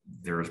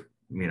there's,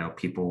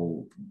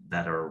 people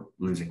that are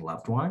losing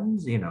loved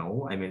ones,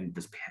 I mean,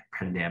 this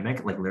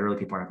pandemic, like literally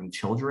people are having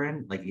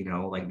children, like,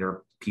 like there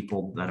are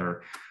people that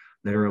are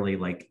literally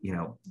like,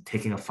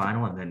 taking a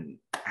final and then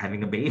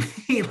having a baby.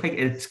 Like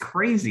it's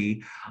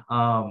crazy.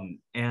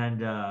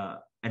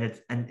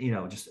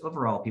 Just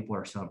overall people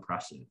are so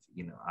impressive.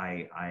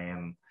 I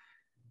am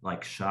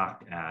like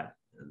shocked at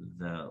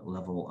the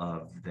level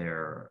of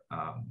their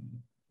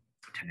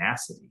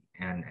tenacity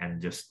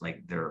and just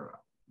like their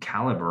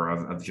caliber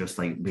of just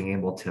like being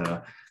able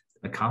to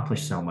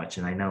accomplish so much.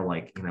 And I know,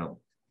 like,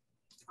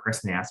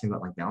 Kristen asked me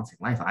about like balancing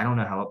life. I don't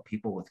know how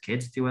people with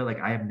kids do it. Like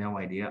I have no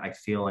idea. I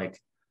feel like,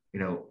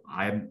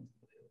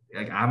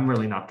 I'm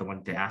really not the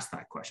one to ask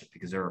that question,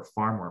 because there are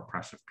far more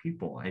impressive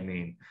people. I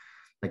mean,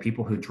 like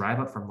people who drive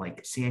up from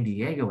like San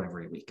Diego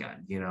every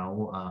weekend,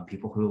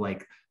 people who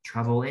like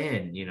travel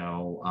in,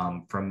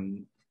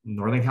 from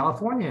Northern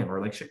California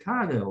or like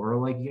Chicago or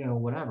like,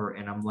 whatever.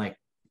 And I'm like,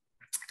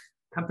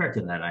 compared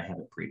to that, I have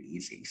it pretty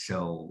easy.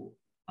 So,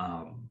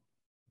 I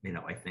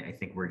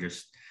think we're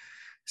just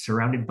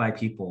surrounded by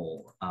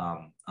people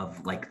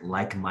of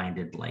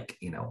like-minded, like,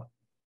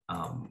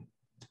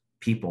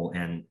 people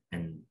and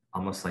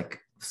almost like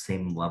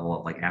same level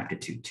of like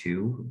aptitude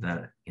too,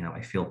 that,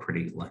 I feel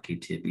pretty lucky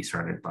to be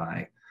surrounded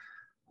by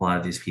a lot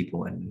of these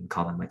people and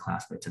call them my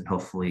classmates. And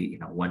hopefully,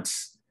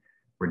 once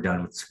we're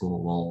done with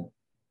school, we'll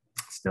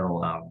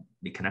still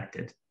be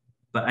connected.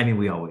 But I mean,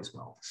 we always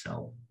will.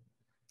 So.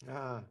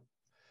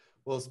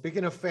 Well,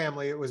 speaking of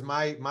family, it was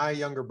my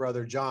younger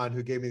brother, John,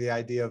 who gave me the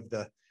idea of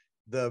the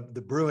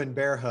Bruin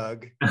bear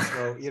hug.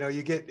 So,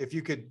 you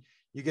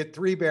get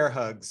 3 bear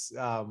hugs,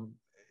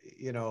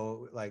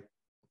 like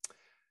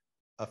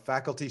a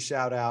faculty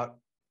shout out,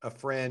 a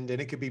friend,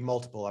 and it could be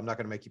multiple. I'm not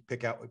going to make you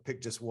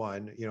pick just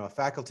one, a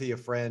faculty, a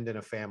friend, and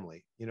a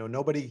family.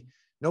 Nobody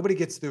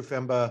gets through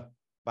FEMBA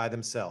by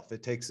themselves.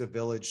 It takes a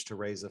village to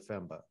raise a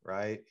FEMBA,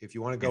 right? If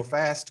you want to go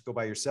fast, go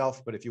by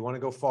yourself. But if you want to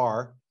go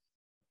far,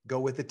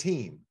 go with a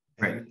team.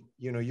 And, right.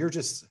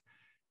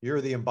 You're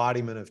the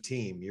embodiment of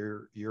team.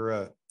 You're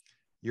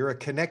a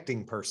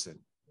connecting person.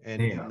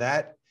 And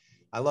that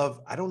I love.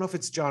 I don't know if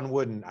it's John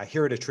Wooden. I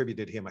hear it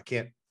attributed to him. I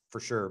can't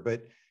for sure,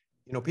 but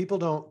people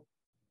don't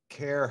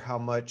care how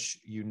much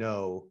you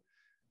know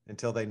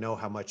until they know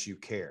how much you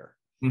care.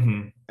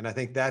 Mm-hmm. And I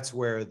think that's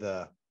where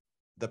the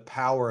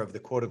power of the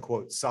quote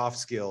unquote soft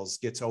skills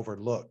gets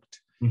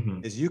overlooked.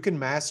 Mm-hmm. Is you can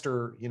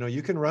master,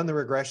 you can run the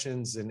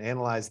regressions and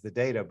analyze the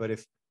data, but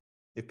if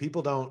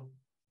people don't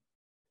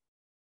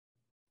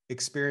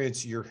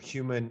experience your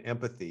human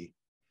empathy,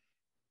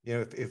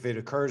 if it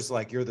occurs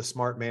like you're the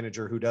smart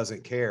manager who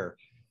doesn't care,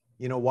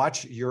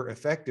 watch your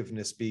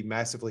effectiveness be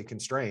massively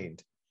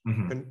constrained.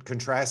 Mm-hmm.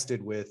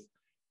 Contrasted with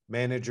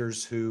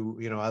managers who,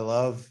 I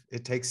love,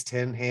 it takes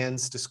 10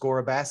 hands to score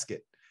a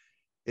basket.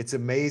 It's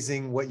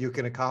amazing what you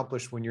can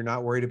accomplish when you're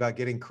not worried about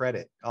getting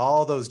credit.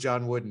 All those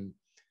John Wooden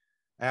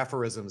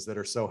aphorisms that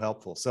are so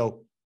helpful.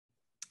 So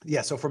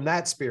so from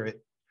that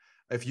spirit,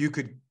 if you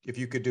could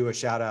do a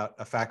shout out,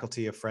 a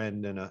faculty, a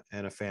friend,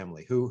 and a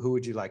family, who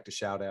would you like to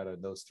shout out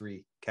in those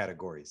 3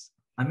 categories?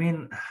 I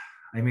mean,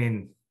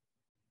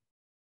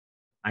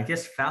 I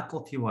guess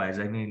faculty wise,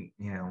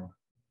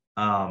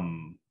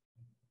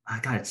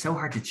 God, it's so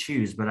hard to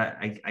choose, but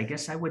I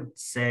guess I would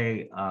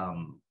say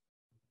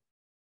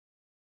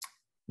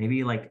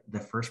maybe like the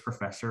first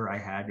professor I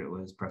had, it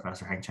was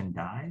Professor Hang Chen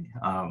Dai,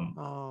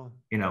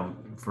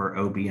 for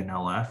OB and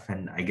LF.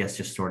 And I guess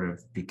just sort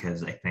of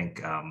because I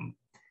think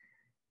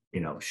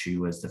she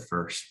was the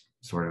first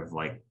sort of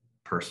like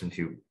person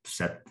who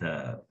set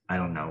the, I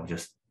don't know,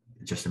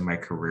 just in my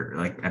career,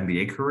 like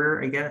MBA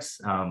career, I guess.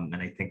 And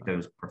I think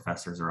those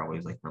professors are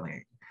always like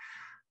really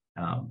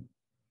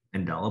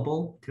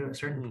indelible to a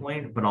certain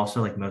point, but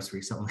also like most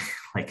recently,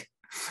 like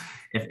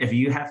if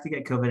you have to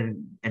get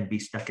COVID and be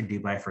stuck in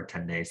Dubai for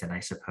 10 days, then I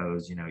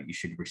suppose, you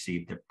should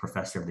receive the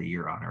Professor of the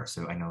Year honor.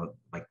 So I know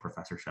like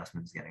Professor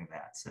Sussman's getting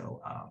that.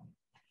 So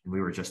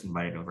we were just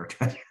invited over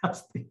to his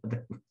house the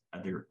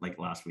other like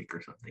last week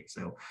or something.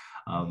 So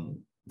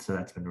so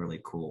that's been really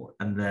cool.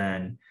 And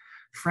then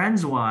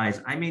friends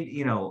wise, I mean,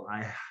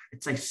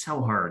 it's like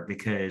so hard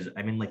because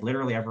I mean, like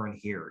literally everyone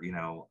here,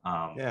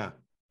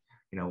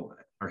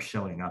 are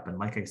showing up. And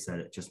like I said,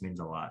 it just means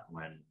a lot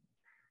when,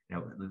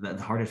 the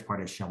hardest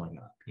part is showing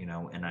up,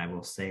 and I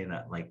will say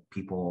that like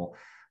people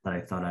that I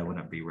thought I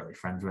wouldn't be really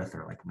friends with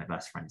are like my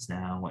best friends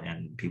now,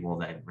 and people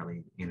that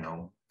really,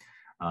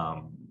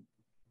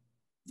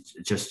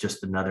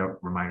 just another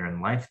reminder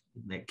in life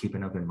that keep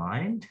an open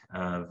mind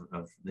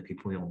of the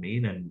people you'll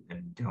meet and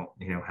don't,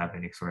 have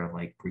any sort of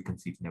like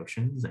preconceived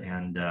notions.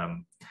 And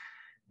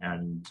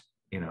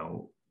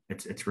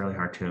it's really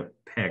hard to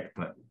pick,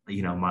 but,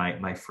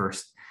 my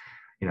first,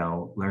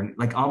 learn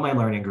like all my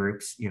learning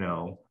groups,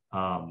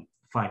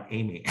 find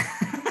Amy.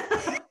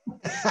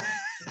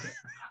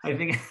 I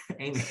think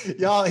Amy.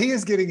 Y'all, he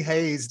is getting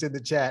hazed in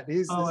the chat.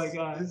 Oh my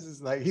God. This is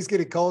like, he's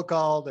getting cold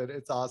called and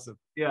it's awesome.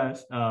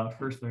 Yes.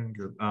 First learning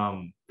group.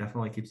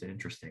 Definitely keeps it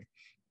interesting.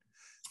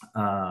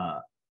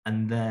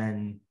 And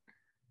then,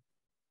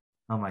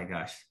 oh my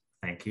gosh,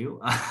 thank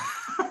you.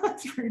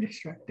 That's very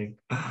distracting.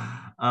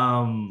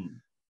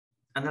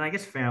 And then I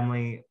guess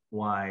family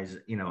wise,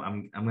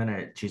 I'm going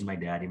to choose my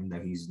dad, even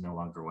though he's no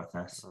longer with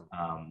us.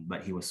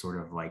 But he was sort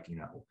of like,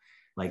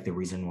 like the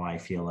reason why I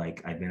feel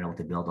like I've been able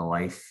to build a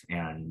life.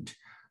 And,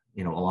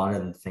 a lot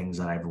of the things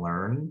that I've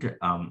learned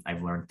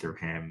through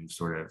him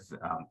sort of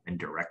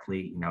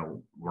indirectly,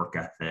 work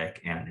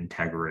ethic and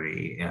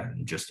integrity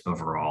and just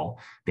overall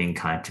being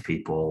kind to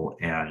people.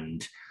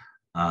 And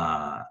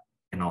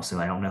also,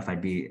 I don't know if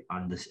I'd be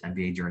on this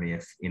MBA journey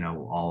if,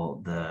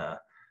 all the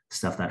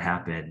stuff that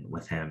happened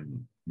with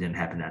him didn't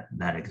happen at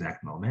that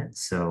exact moment.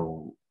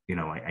 So,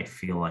 I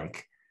feel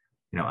like,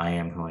 I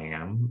am who I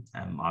am.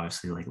 I'm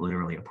obviously like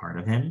literally a part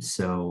of him.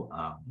 So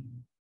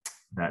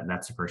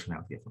that's the person I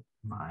would give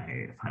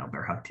my final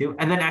bear hug to.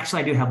 And then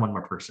actually I do have one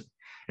more person.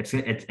 It's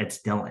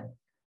Dylan.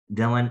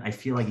 Dylan, I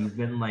feel like you've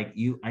been like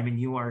you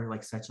are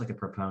like such like a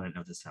proponent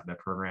of this FEMBA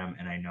program.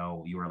 And I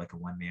know you are like a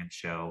one-man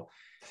show.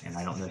 And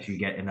I don't know if you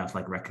get enough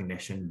like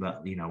recognition,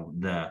 but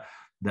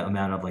the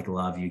amount of like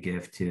love you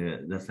give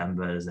to the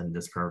FEMBAs and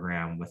this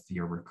program with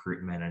your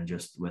recruitment and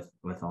just with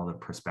all the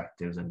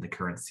perspectives and the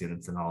current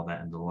students and all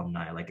that and the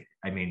alumni, like,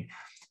 I mean,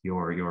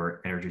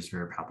 your energy is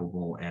very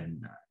palpable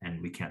and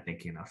we can't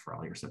thank you enough for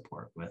all your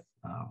support with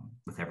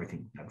everything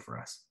you've done for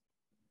us.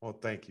 Well,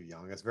 thank you,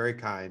 Young. That's very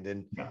kind.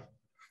 And yeah.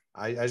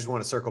 I just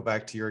want to circle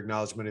back to your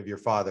acknowledgement of your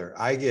father.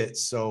 I get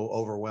so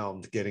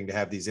overwhelmed getting to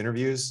have these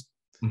interviews.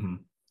 Mm-hmm.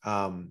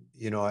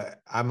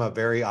 I'm a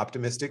very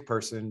optimistic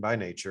person by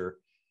nature.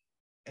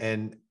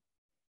 And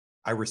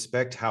I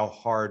respect how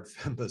hard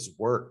FEMBAs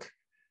work.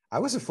 I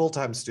was a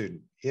full-time student.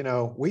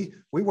 We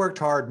worked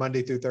hard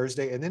Monday through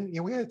Thursday, and then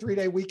we had a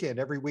 3-day weekend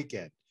every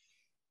weekend.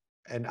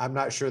 And I'm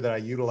not sure that I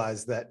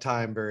utilized that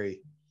time very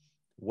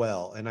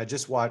well. And I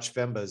just watched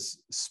FEMBAs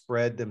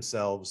spread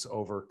themselves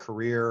over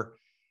career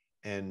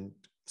and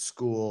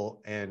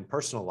school and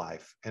personal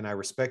life. And I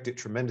respect it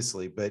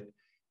tremendously. But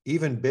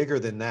even bigger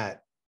than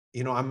that,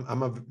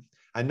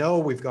 I know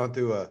we've gone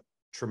through a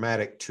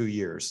traumatic 2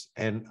 years.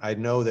 And I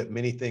know that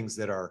many things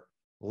that are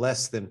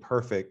less than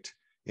perfect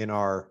in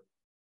our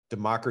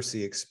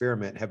democracy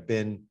experiment have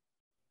been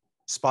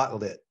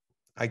spotlit.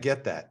 I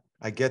get that.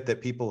 I get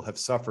that people have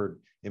suffered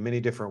in many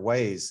different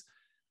ways.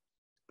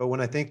 But when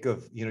I think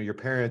of, your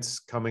parents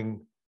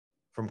coming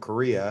from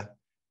Korea,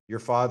 your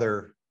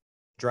father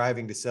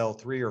driving to sell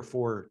 3 or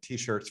 4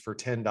 t-shirts for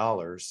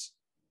 $10,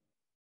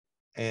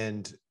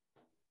 and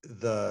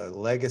the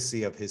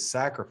legacy of his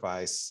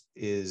sacrifice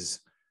is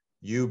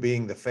you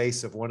being the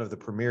face of one of the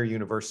premier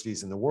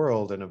universities in the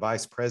world and a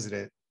vice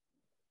president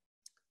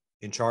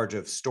in charge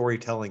of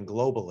storytelling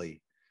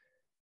globally,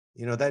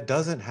 that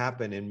doesn't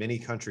happen in many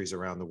countries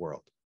around the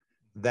world.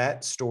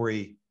 That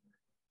story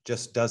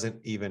just doesn't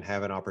even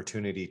have an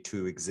opportunity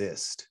to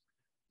exist.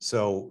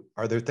 So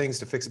are there things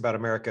to fix about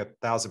America?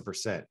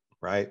 1,000%,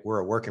 right? We're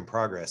a work in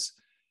progress,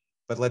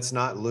 but let's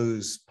not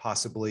lose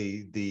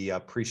possibly the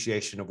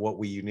appreciation of what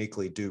we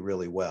uniquely do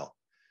really well,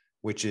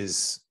 which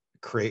is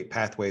create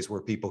pathways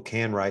where people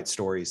can write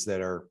stories that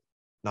are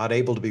not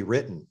able to be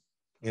written,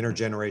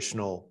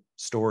 intergenerational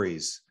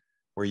stories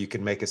where you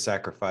can make a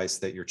sacrifice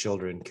that your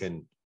children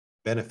can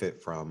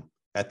benefit from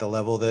at the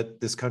level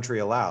that this country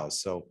allows.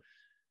 So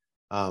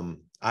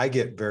I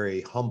get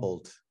very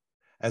humbled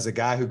as a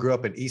guy who grew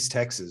up in East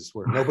Texas,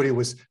 where nobody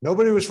was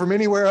from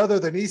anywhere other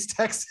than East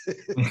Texas.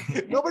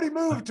 Nobody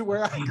moved to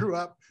where I grew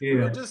up. Yeah.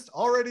 We were just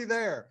already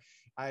there.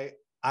 I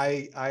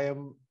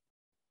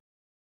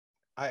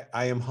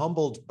I am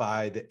humbled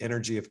by the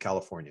energy of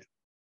California.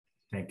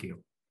 Thank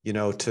you. You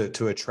know,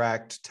 to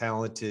attract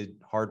talented,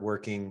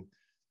 hardworking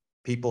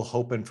people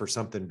hoping for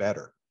something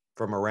better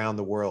from around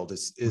the world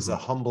is a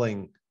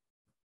humbling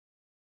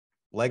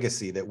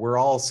legacy that we're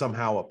all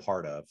somehow a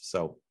part of.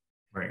 So,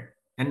 right.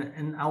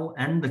 And I'll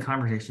end the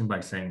conversation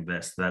by saying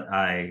this, that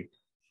I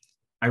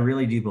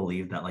really do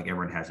believe that like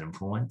everyone has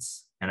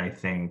influence. And I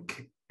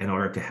think in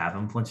order to have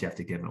influence, you have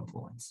to give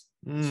influence.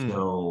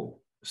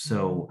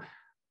 So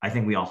I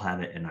think we all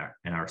have it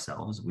in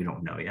ourselves. We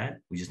don't know yet.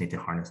 We just need to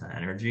harness that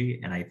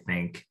energy. And I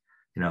think,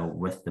 you know,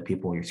 with the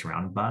people you're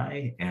surrounded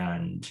by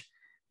and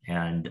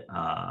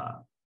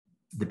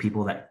the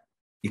people that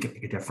you can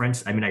make a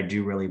difference. I mean, I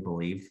do really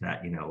believe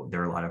that, you know,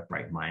 there are a lot of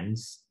bright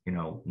minds, you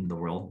know, in the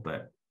world,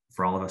 but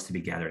for all of us to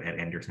be gathered at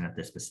Anderson at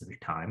this specific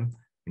time,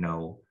 you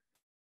know,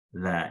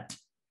 that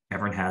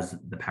everyone has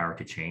the power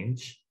to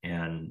change,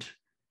 and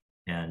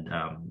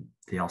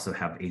they also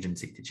have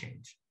agency to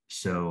change.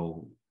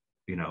 So,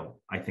 you know,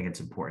 I think it's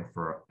important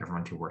for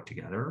everyone to work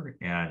together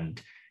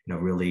and, you know,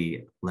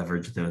 really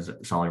leverage those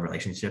solid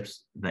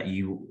relationships that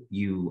you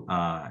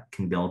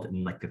can build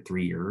in like the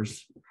 3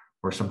 years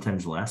or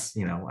sometimes less.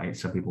 You know,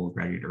 some people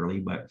graduate early,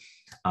 but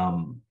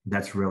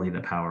that's really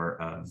the power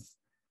of,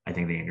 I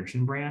think, the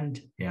Anderson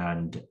brand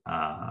and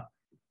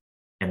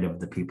of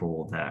the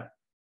people that,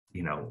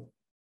 you know,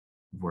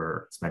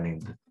 we're spending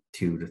the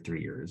 2 to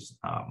 3 years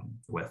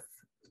with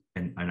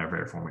in our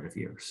very formative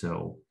years.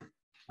 So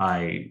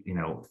I, you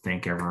know,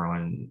 thank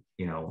everyone,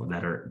 you know,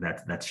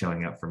 that's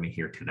showing up for me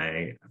here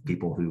today.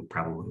 People who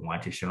probably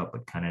want to show up,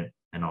 but kind of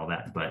and all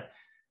that, but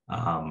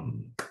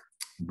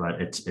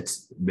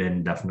it's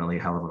been definitely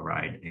a hell of a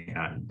ride,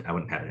 and I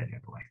wouldn't have it any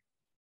other way.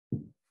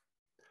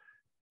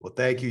 Well,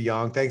 thank you,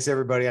 Yong. Thanks,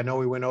 everybody. I know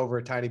we went over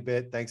a tiny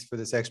bit. Thanks for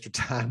this extra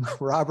time.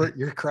 Robert,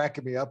 you're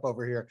cracking me up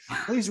over here.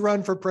 Please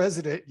run for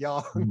president,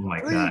 Yong. Oh my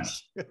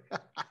gosh.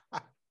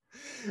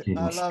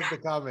 I love the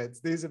comments.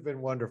 These have been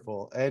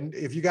wonderful. And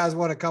if you guys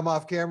want to come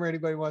off camera,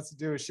 anybody wants to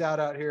do a shout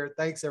out here.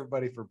 Thanks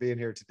everybody for being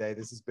here today.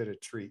 This has been a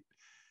treat.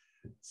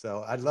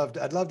 So I'd love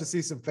to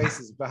see some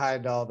faces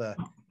behind all the,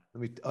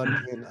 let me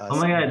unpin us. Oh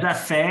my God, is that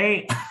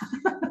Faye?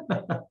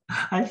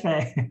 Hi,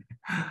 Faye.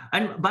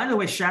 And by the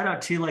way, shout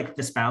out to like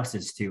the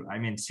spouses too. I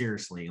mean,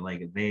 seriously,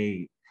 like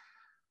they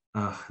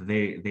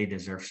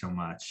deserve so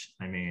much.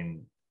 I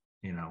mean,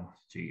 you know,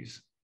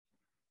 geez.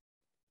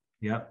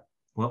 Yep.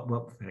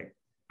 What Faye?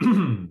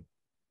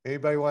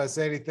 Anybody want to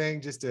say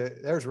anything?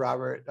 There's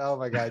Robert. Oh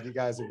my God, you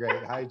guys are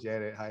great. Hi,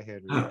 Janet. Hi,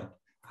 Henry.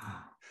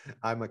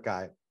 Hi,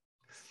 Makai.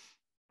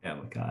 Yeah,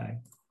 Makai.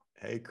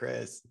 Hey,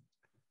 Chris.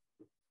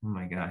 Oh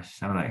my gosh,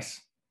 so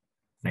nice.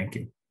 Thank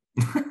you.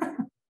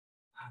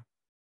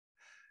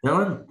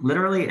 Dylan,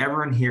 literally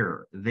everyone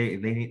here,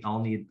 they all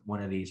need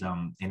one of these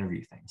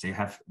interview things. They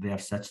have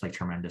such like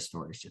tremendous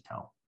stories to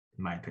tell,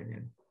 in my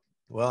opinion.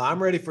 Well,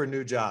 I'm ready for a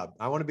new job.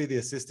 I want to be the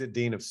assistant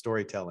dean of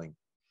storytelling.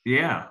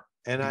 Yeah.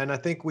 And I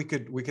think we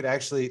could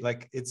actually,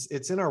 like,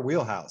 it's in our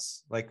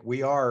wheelhouse. Like,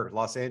 we are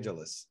Los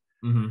Angeles.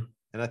 Mm-hmm.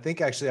 And I think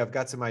actually I've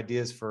got some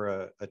ideas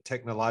for a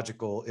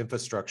technological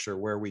infrastructure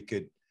where we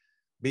could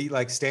be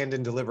like Stand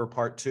and Deliver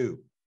Part 2,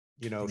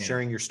 you know,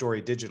 sharing your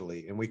story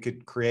digitally. And we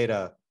could create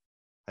a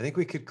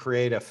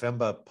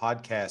FEMBA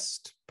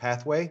podcast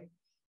pathway,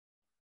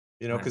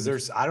 you know,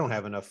 because I don't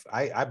have enough.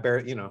 I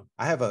barely, you know,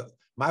 I have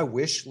my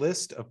wish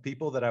list of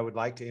people that I would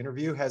like to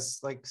interview has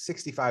like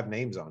 65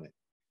 names on it.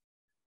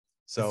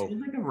 So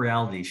it's like a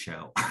reality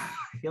show.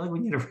 I feel like we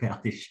need a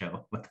reality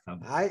show with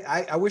them.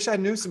 I wish I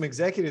knew some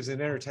executives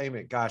in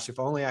entertainment. Gosh, if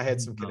only I had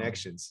some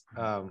connections.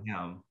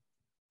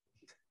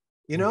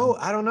 You know,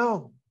 I don't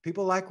know.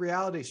 People like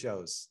reality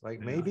shows.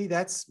 Like maybe,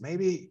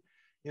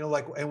 you know,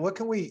 like, and what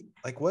can we,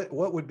 like, what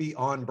would be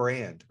on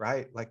brand,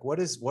 right? Like, what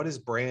is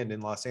brand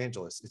in Los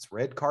Angeles? It's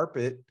red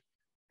carpet.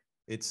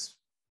 It's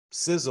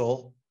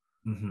sizzle.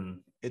 Mm-hmm.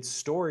 It's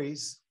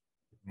stories.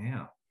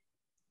 Yeah.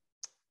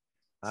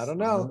 I don't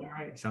know.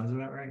 Sounds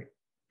about right.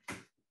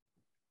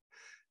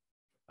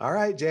 All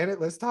right,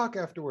 Janet, let's talk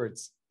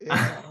afterwards.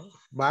 Yeah.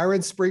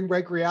 Myron's spring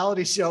break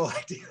reality show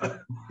idea.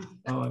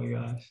 Oh my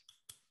gosh.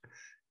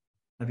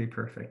 That'd be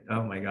perfect.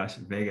 Oh my gosh.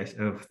 Vegas.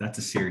 Oh, that's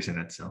a series in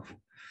itself.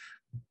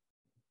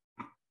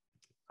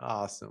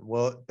 Awesome.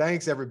 Well,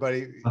 thanks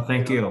everybody. Well,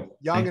 thank you.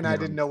 Yong and I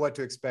didn't know what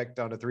to expect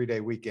on a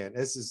 3-day weekend.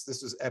 This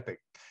was epic.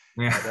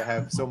 Yeah. To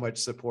have so much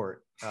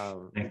support.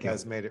 You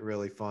guys made it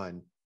really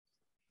fun.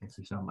 Thank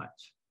you so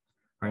much.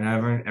 All right, now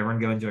everyone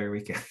go enjoy your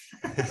weekend.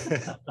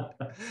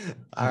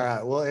 All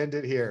right, we'll end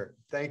it here.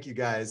 Thank you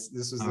guys.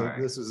 This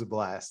was a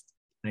blast.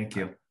 Thank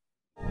you.